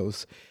validate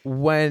those.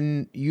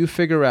 When you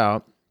figure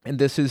out, and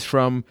this is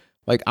from,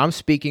 like, I'm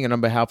speaking on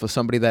behalf of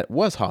somebody that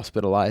was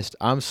hospitalized,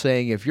 I'm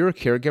saying if you're a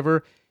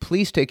caregiver,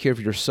 please take care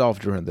of yourself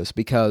during this,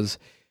 because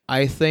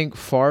I think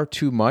far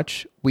too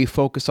much we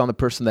focus on the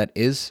person that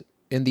is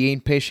in the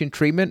inpatient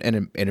treatment,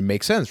 and it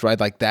makes sense, right?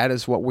 Like, that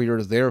is what we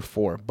are there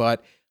for.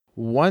 But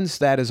once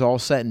that is all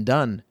said and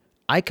done,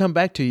 I come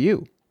back to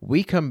you.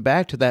 We come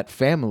back to that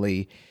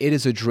family. It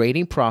is a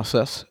draining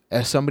process.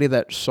 As somebody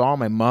that saw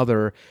my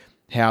mother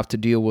have to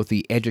deal with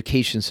the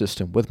education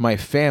system, with my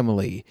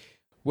family,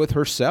 with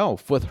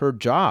herself, with her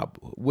job,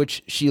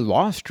 which she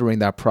lost during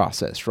that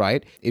process,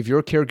 right? If you're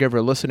a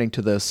caregiver listening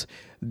to this,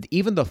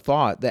 even the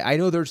thought that, I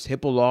know there's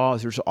HIPAA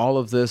laws, there's all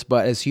of this,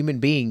 but as human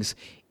beings,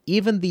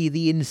 even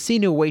the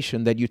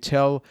insinuation that you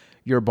tell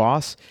your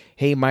boss,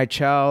 hey, my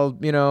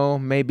child,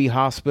 may be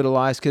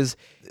hospitalized, because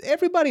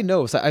everybody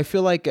knows. I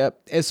feel like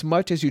as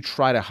much as you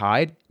try to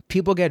hide,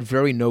 people get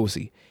very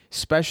nosy,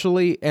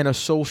 especially in a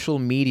social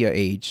media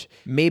age.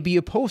 Maybe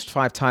you post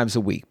 5 times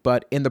a week,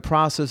 but in the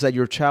process that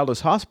your child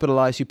is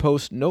hospitalized, you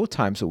post no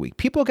times a week.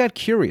 People get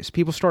curious.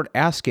 People start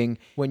asking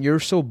when you're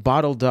so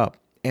bottled up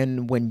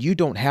and when you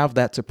don't have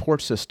that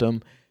support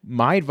system.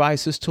 My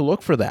advice is to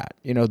look for that.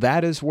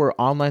 That is where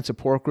online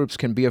support groups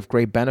can be of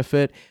great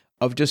benefit,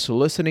 of just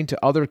listening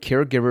to other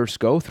caregivers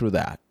go through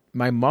that.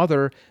 My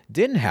mother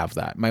didn't have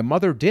that. My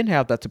mother didn't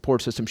have that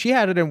support system. She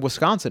had it in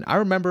Wisconsin. I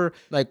remember,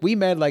 we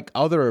met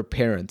other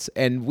parents,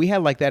 and we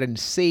had that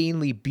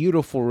insanely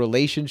beautiful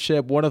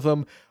relationship. One of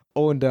them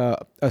owned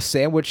a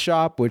sandwich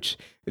shop, which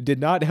did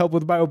not help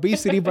with my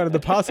obesity, but on the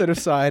positive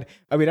side,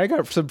 I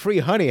got some free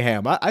honey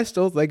ham. I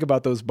still think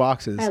about those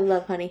boxes. I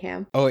love honey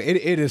ham. Oh, it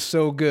is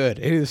so good.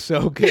 It is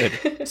so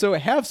good. So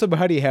have some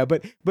honey ham,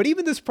 but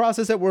even this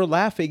process that we're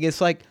laughing,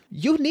 it's like,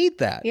 you need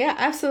that. Yeah,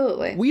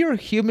 absolutely. We are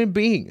human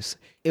beings.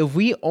 If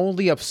we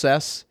only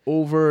obsess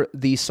over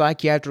the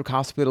psychiatric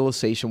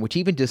hospitalization, which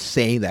even just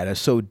saying that is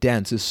so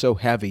dense, is so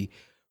heavy,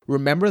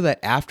 remember that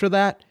after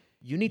that,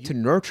 you need to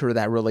nurture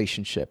that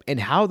relationship. And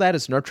how that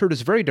is nurtured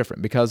is very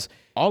different, because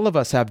all of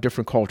us have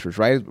different cultures,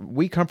 right?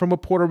 We come from a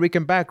Puerto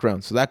Rican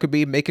background, so that could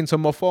be making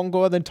some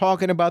mofongo and then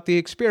talking about the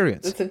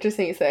experience. It's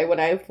interesting you say.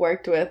 When I've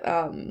worked with,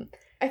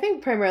 I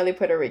think primarily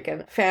Puerto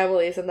Rican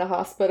families in the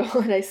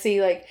hospital, and I see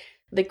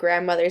the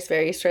grandmother's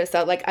very stressed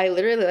out. Like I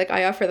literally, like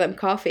I offer them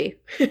coffee.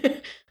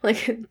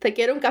 Like te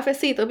quiero un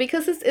cafecito,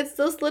 because it's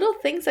those little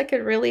things that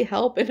can really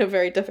help in a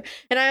very different.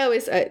 And I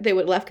always they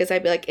would laugh because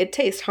I'd be like, it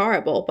tastes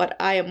horrible, but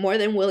I am more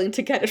than willing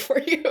to get it for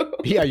you.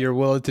 Yeah, you're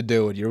willing to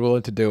do it. You're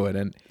willing to do it.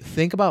 And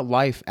think about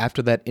life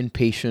after that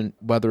inpatient,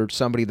 whether it's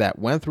somebody that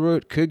went through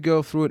it, could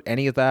go through it,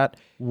 any of that.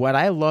 What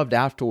I loved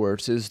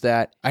afterwards is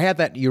that I had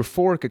that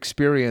euphoric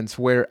experience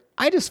where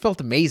I just felt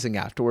amazing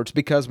afterwards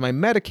because my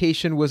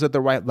medication was at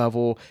the right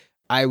level.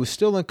 I was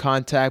still in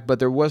contact, but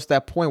there was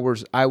that point where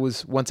I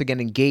was once again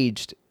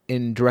engaged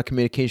in direct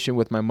communication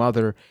with my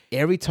mother.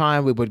 Every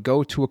time we would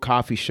go to a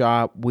coffee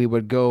shop, we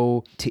would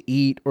go to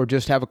eat or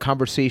just have a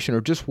conversation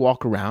or just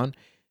walk around.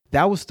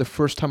 That was the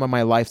first time in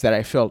my life that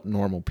I felt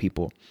normal,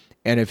 people.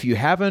 And if you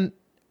haven't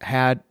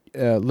had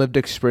lived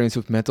experience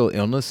with mental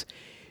illness,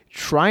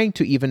 trying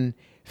to even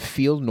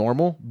feel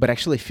normal, but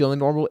actually feeling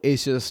normal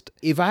is just,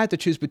 if I had to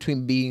choose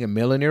between being a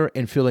millionaire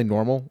and feeling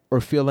normal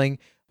or feeling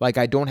like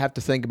I don't have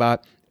to think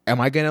about,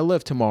 am I going to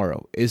live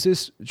tomorrow? Is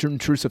this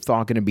intrusive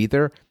thought going to be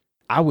there?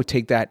 I would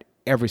take that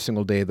every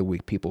single day of the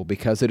week, people,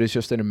 because it is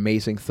just an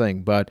amazing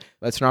thing. But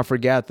let's not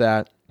forget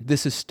that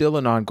this is still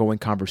an ongoing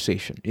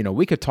conversation. You know,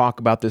 we could talk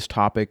about this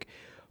topic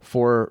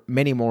for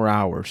many more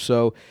hours.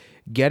 So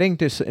getting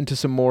into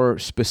some more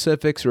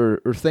specifics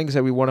or things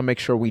that we want to make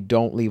sure we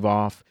don't leave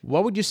off,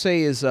 what would you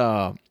say is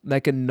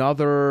like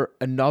another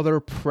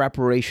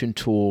preparation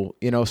tool,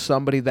 you know,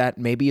 somebody that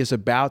maybe is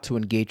about to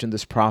engage in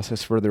this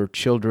process for their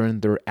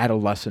children, their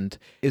adolescent?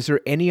 Is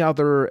there any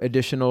other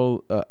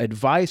additional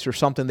advice or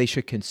something they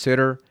should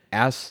consider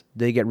as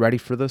they get ready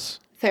for this?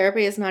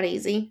 Therapy is not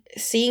easy.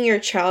 Seeing your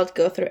child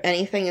go through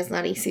anything is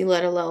not easy,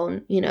 let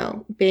alone, you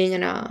know, being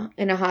in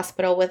a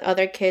hospital with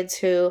other kids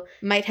who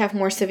might have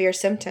more severe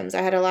symptoms.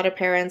 I had a lot of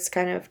parents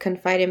kind of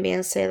confide in me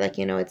and say, like,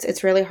 you know,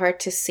 it's really hard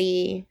to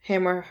see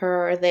him or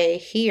her or they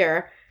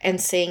here and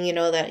seeing, you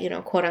know, that, you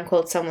know, quote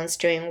unquote, someone's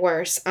doing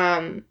worse.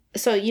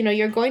 So, you know,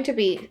 you're going to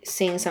be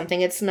seeing something.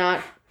 It's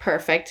not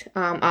perfect.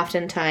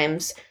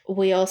 Oftentimes,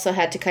 we also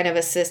had to kind of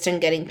assist in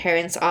getting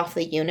parents off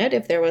the unit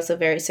if there was a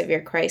very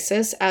severe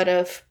crisis, out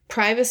of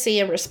privacy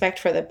and respect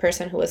for the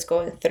person who was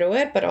going through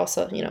it, but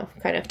also, you know,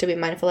 kind of to be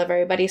mindful of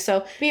everybody.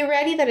 So be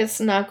ready that it's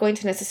not going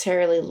to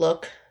necessarily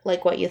look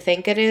like what you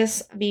think it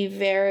is. Be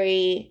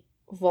very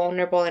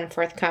vulnerable and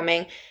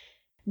forthcoming.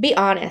 Be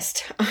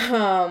honest.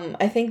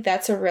 I think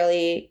that's a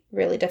really,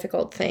 really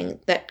difficult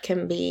thing that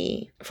can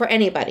be for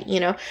anybody,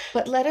 you know,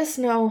 but let us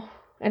know.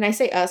 And I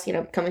say us, you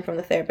know, coming from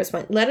the therapist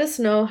point, let us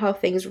know how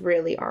things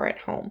really are at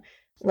home.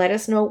 Let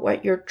us know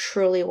what you're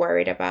truly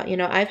worried about. You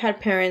know, I've had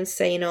parents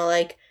say, you know,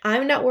 like,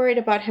 I'm not worried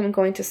about him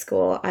going to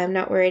school. I'm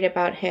not worried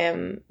about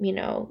him, you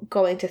know,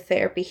 going to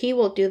therapy. He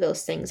will do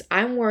those things.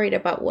 I'm worried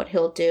about what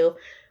he'll do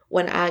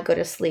when I go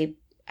to sleep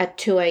at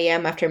 2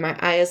 a.m. after my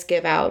eyes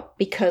give out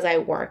because I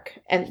work.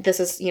 And this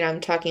is, you know,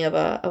 I'm talking of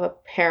a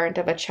parent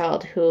of a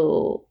child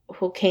who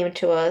came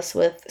to us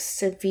with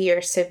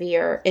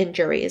severe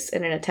injuries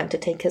in an attempt to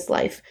take his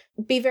life.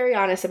 Be very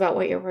honest about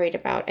what you're worried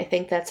about. I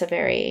think that's a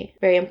very,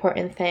 very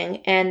important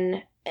thing.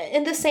 And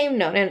in the same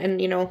note,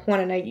 and you know,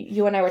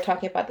 you and I were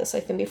talking about this, I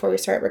think, before we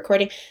started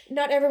recording,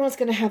 not everyone's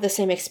going to have the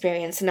same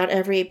experience. Not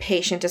every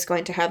patient is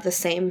going to have the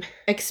same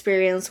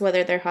experience,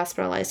 whether they're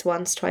hospitalized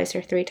once, twice,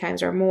 or 3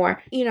 times or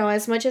more. You know,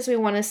 as much as we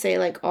want to say,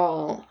 like,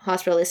 all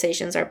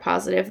hospitalizations are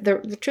positive,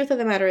 the truth of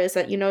the matter is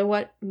that, you know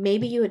what,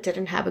 maybe you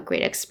didn't have a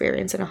great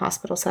experience in a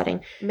hospital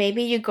setting.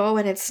 Maybe you go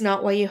and it's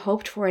not what you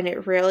hoped for, and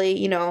it really,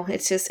 you know,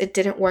 it's just, it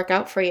didn't work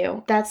out for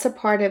you. That's a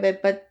part of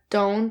it, but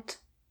don't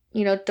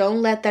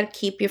let that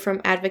keep you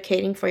from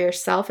advocating for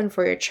yourself and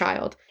for your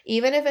child.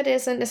 Even if it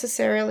isn't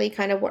necessarily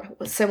kind of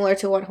similar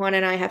to what Juan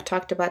and I have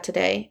talked about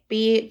today,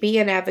 be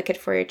an advocate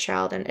for your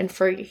child and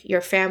for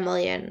your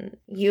family and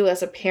you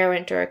as a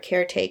parent or a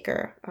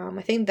caretaker.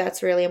 I think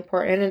that's really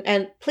important.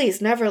 And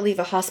please never leave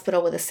a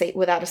hospital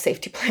without a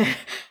safety plan.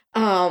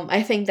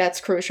 I think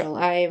that's crucial.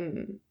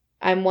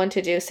 I'm one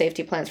to do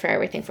safety plans for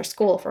everything, for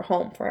school, for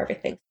home, for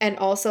everything. And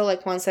also,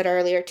 like Juan said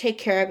earlier, take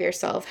care of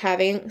yourself.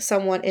 Having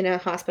someone in a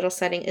hospital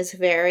setting is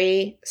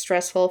very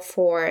stressful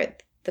for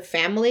the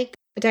family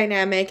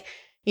dynamic.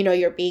 You know,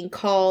 you're being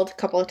called a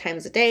couple of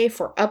times a day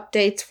for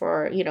updates,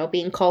 for, you know,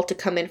 being called to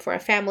come in for a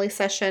family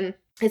session.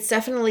 It's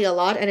definitely a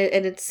lot, and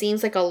it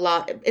seems like a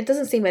lot. It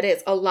doesn't seem it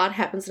is. A lot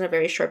happens in a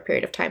very short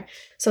period of time.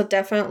 So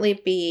definitely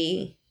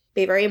be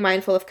very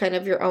mindful of kind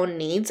of your own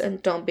needs,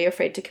 and don't be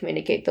afraid to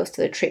communicate those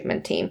to the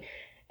treatment team.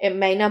 It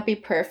might not be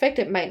perfect,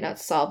 it might not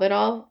solve it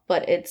all,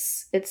 but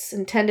it's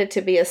intended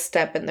to be a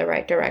step in the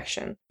right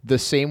direction. The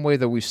same way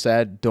that we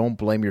said, don't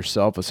blame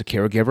yourself as a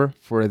caregiver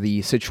for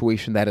the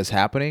situation that is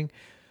happening,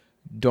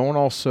 don't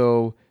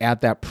also add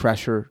that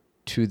pressure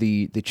to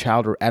the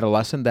child or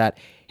adolescent that,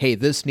 hey,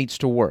 this needs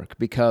to work,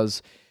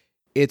 because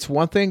it's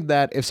one thing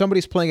that if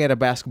somebody's playing at a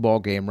basketball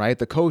game, right,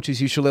 the coach is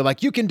usually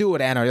like, you can do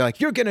it, Anna. You're like,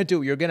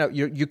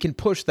 you can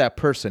push that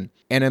person.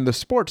 And in the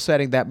sports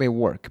setting, that may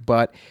work.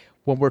 But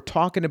when we're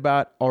talking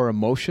about our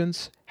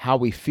emotions, how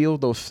we feel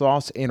those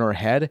thoughts in our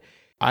head,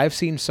 I've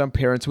seen some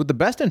parents with the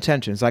best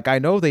intentions, like I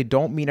know they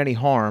don't mean any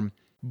harm,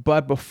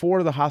 But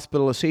before the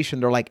hospitalization,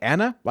 they're like,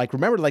 Anna, like,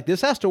 remember, like,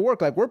 this has to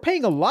work. Like, we're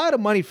paying a lot of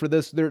money for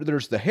this.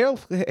 There's the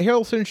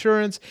health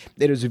insurance.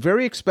 It is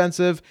very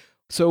expensive.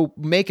 So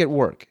make it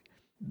work.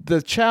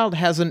 The child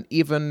hasn't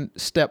even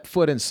stepped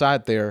foot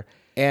inside there,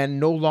 and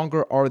no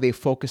longer are they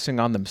focusing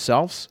on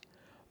themselves.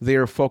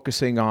 They're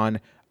focusing on,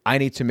 I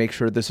need to make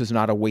sure this is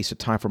not a waste of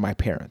time for my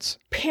parents.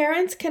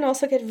 Parents can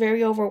also get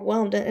very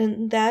overwhelmed,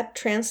 and that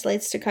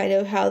translates to kind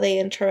of how they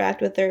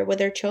interact with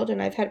their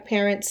children. I've had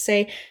parents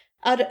say,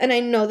 and I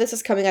know this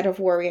is coming out of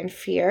worry and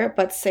fear,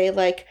 but say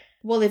like,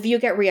 well, if you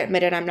get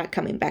readmitted, I'm not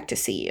coming back to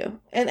see you.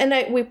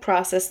 We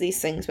process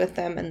these things with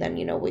them, and then,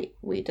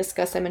 we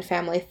discuss them in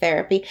family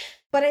therapy.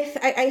 But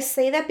I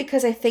say that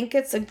because I think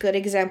it's a good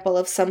example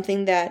of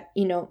something that,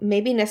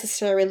 maybe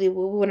necessarily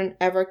we wouldn't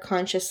ever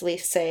consciously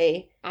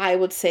say. I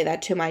would say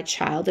that to my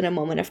child in a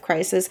moment of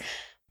crisis.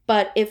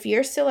 But if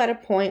you're still at a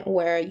point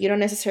where you don't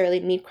necessarily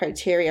meet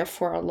criteria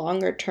for a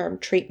longer term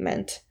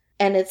treatment,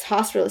 and it's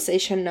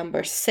hospitalization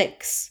number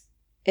 6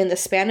 in the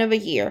span of a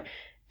year,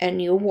 and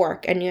you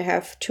work and you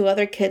have 2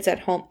 other kids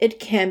at home,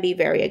 it can be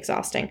very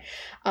exhausting.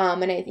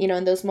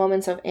 In those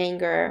moments of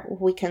anger,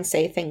 we can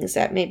say things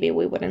that maybe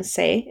we wouldn't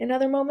say in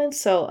other moments.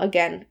 So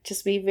again,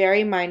 just be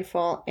very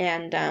mindful.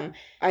 And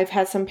I've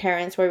had some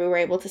parents where we were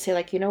able to say,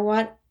 like, you know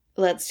what?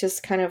 Let's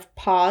just kind of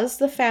pause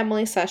the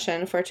family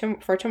session for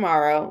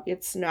tomorrow.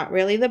 It's not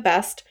really the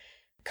best.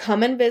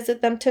 Come and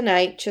visit them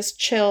tonight. Just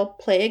chill,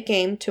 play a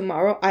game.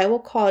 Tomorrow I will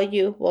call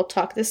you. We'll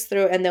talk this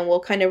through, and then we'll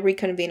kind of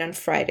reconvene on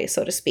Friday,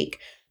 so to speak.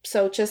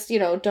 So just,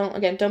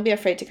 don't be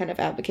afraid to kind of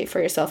advocate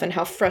for yourself and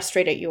how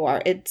frustrated you are.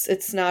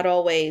 It's not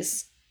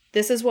always,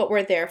 this is what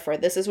we're there for.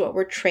 This is what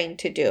we're trained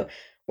to do.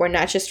 We're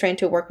not just trained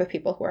to work with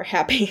people who are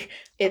happy.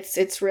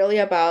 It's really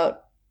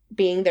about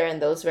being there in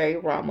those very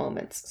raw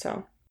moments.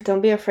 So don't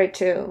be afraid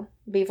to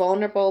be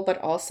vulnerable, but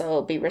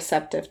also be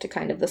receptive to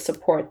kind of the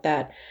support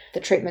that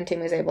the treatment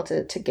team is able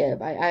to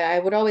give. I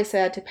would always say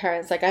that to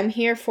parents, like, I'm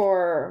here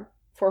for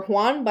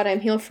Juan, but I'm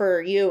here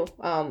for you,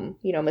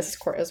 Mrs.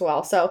 Court as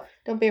well. So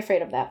don't be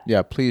afraid of that.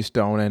 Yeah, please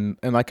don't.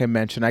 And like I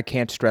mentioned, I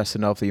can't stress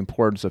enough the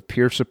importance of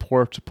peer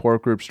support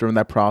groups during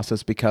that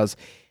process, because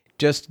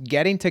just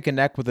getting to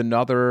connect with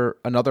another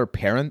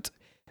parent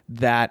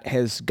that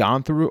has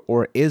gone through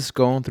or is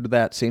going through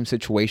that same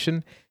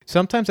situation,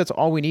 sometimes that's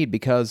all we need.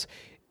 Because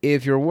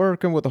if you're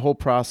working with the whole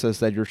process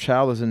that your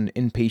child is in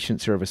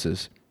inpatient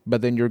services,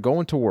 but then you're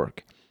going to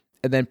work,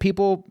 and then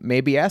people may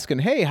be asking,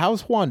 hey,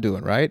 how's Juan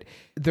doing, right?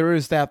 There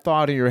is that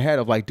thought in your head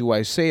of like, do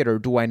I say it or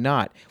do I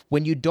not?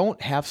 When you don't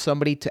have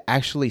somebody to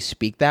actually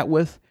speak that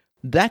with,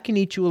 that can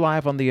eat you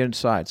alive on the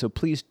inside. So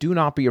please do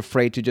not be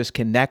afraid to just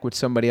connect with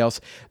somebody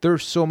else. There are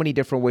so many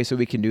different ways that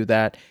we can do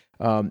that.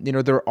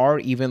 There are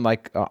even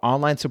like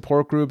online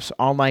support groups,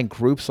 online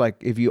groups, like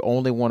if you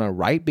only want to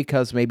write,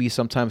 because maybe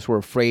sometimes we're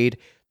afraid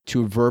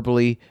to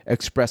verbally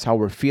express how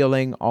we're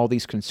feeling, all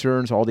these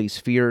concerns, all these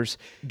fears.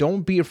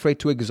 Don't be afraid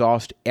to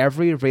exhaust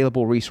every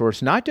available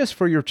resource, not just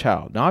for your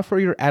child, not for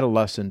your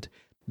adolescent,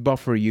 but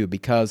for you.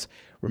 Because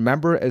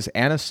remember, as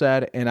Anna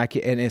said, and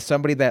as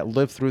somebody that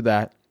lived through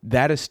that,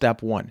 that is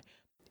step 1.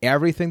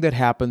 Everything that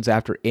happens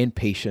after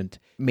inpatient,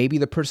 maybe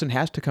the person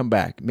has to come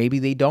back, maybe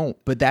they don't,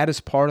 but that is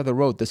part of the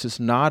road. This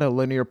is not a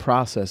linear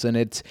process, and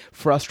it's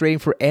frustrating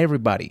for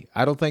everybody.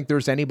 I don't think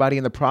there's anybody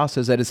in the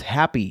process that is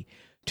happy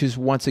to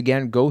once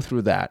again go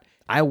through that.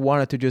 I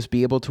wanted to just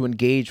be able to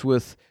engage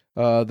with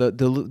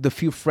the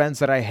few friends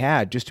that I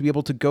had, just to be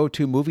able to go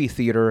to movie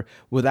theater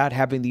without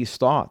having these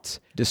thoughts.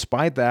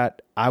 Despite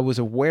that, I was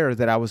aware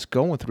that I was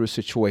going through a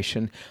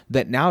situation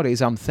that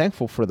nowadays I'm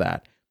thankful for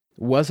that.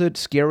 Was it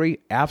scary?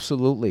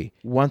 Absolutely.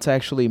 Once I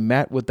actually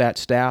met with that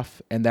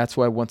staff, and that's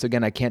why, once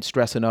again, I can't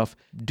stress enough,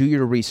 do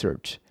your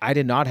research. I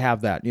did not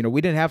have that. We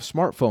didn't have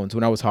smartphones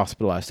when I was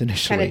hospitalized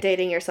initially. Kind of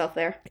dating yourself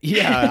there.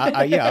 Yeah,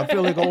 I'm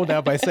feeling old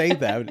now by saying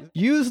that.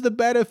 Use the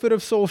benefit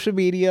of social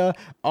media,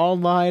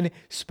 online,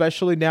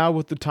 especially now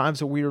with the times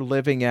that we are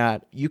living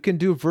at. You can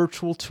do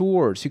virtual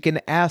tours. You can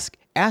ask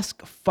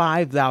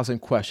 5,000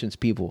 questions,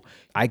 people.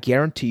 I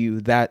guarantee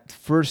you that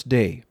first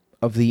day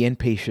of the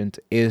inpatient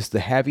is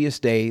the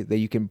heaviest day that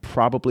you can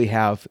probably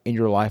have in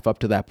your life up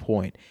to that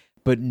point.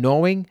 But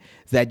knowing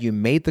that you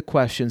made the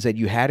questions that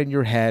you had in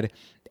your head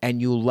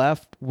and you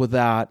left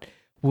without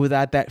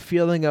that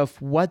feeling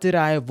of, what did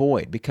I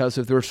avoid? Because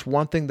if there's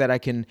one thing that I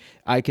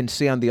can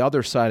see on the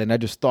other side, and I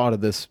just thought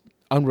of this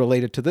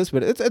unrelated to this,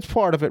 but it's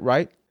part of it,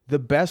 right? The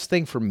best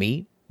thing for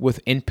me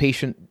with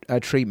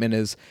inpatient treatment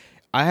is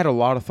I had a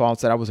lot of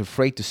thoughts that I was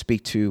afraid to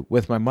speak to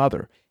with my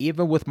mother.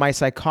 Even with my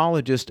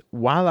psychologist,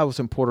 while I was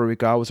in Puerto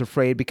Rico, I was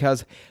afraid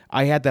because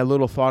I had that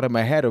little thought in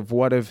my head of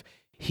what if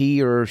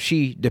he or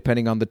she,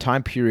 depending on the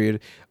time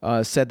period,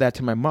 said that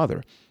to my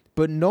mother.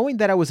 But knowing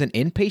that I was an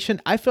inpatient,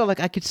 I felt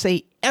like I could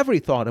say every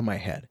thought in my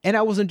head. And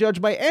I wasn't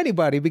judged by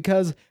anybody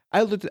because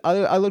I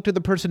looked at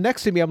the person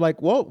next to me. I'm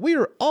like, well, we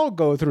are all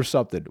going through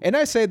something. And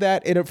I say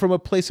that from a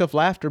place of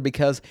laughter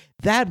because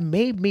that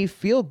made me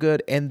feel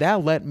good and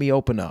that let me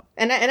open up.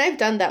 And I've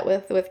done that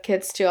with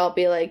kids too. I'll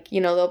be like,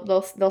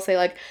 they'll say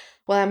like,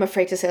 well, I'm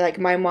afraid to say like,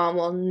 my mom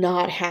will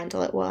not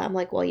handle it well. I'm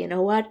like, well, you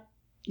know what?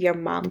 your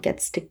mom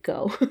gets to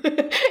go.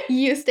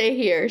 You stay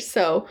here.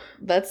 So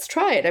let's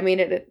try it. I mean,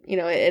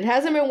 it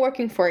hasn't been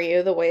working for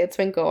you the way it's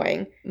been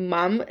going.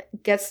 Mom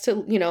has to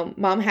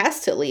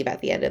leave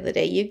at the end of the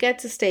day. You get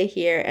to stay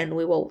here and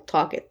we will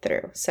talk it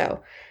through.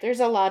 So there's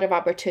a lot of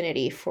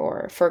opportunity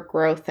for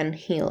growth and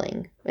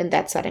healing in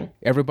that setting.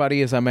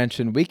 Everybody, as I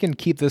mentioned, we can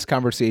keep this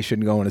conversation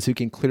going, as you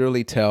can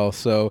clearly tell.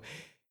 So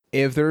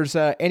if there's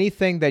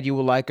anything that you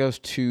would like us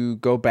to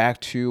go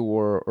back to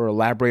or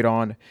elaborate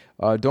on,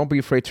 don't be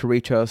afraid to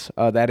reach us.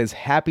 That is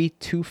Happy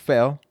to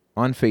Fail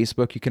on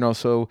Facebook. You can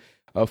also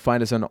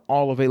find us on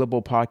all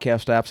available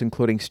podcast apps,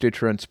 including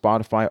Stitcher and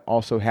Spotify.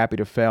 Also Happy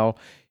to Fail.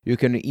 You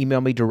can email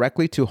me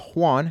directly to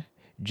Juan,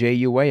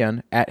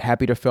 Juan,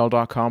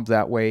 @happytofail.com.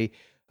 That way,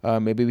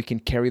 maybe we can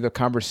carry the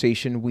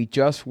conversation. We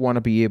just want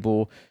to be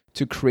able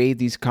to create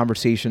these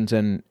conversations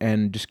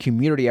and just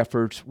community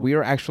efforts. We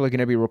are actually going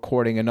to be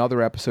recording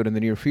another episode in the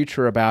near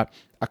future about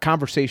a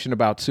conversation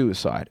about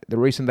suicide. The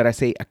reason that I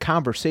say a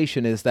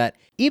conversation is that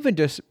even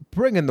just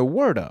bringing the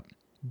word up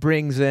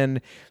brings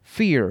in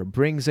fear,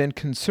 brings in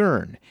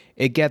concern.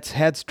 It gets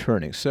heads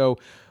turning. So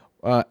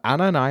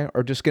Anna and I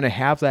are just going to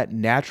have that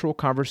natural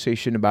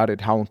conversation about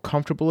it, how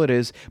uncomfortable it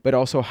is, but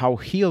also how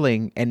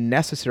healing and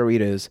necessary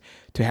it is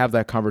to have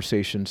that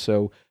conversation.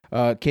 So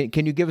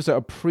can you give us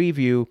a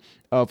preview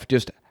of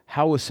just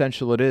how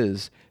essential it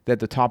is that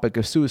the topic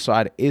of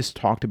suicide is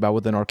talked about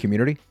within our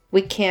community?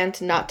 We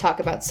can't not talk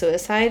about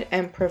suicide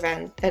and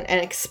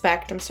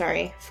expect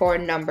for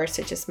numbers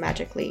to just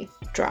magically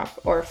drop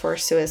or for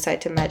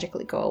suicide to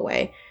magically go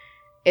away.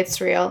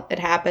 It's real. It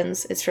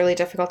happens. It's really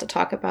difficult to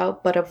talk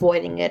about, but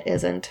avoiding it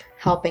isn't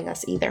helping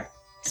us either.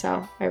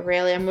 So I'm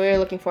really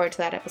looking forward to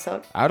that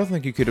episode. I don't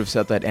think you could have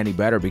said that any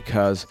better,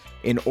 because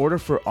in order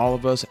for all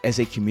of us as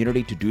a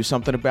community to do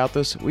something about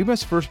this, we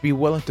must first be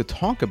willing to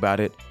talk about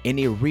it in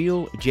a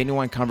real,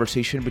 genuine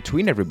conversation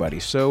between everybody.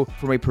 So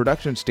from a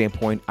production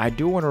standpoint, I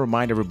do want to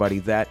remind everybody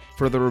that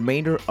for the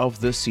remainder of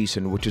this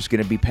season, which is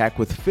going to be packed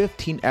with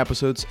 15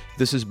 episodes,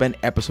 this has been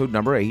episode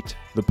number 8.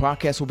 The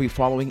podcast will be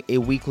following a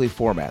weekly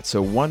format.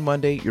 So one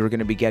Monday, you're going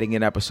to be getting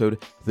an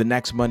episode. The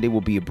next Monday will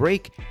be a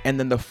break. And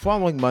then the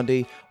following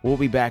Monday, we'll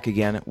be back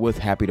again with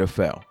Happy to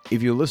Fail.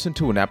 If you listen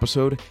to an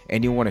episode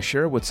and you want to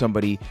share it with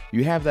somebody,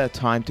 you have that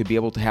time to be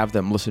able to have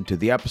them listen to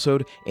the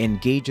episode,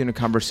 engage in a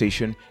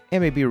conversation,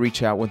 and maybe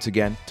reach out once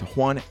again to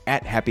Juan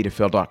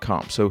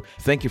 @happytofail.com. So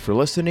thank you for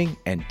listening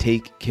and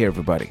take care,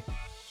 everybody.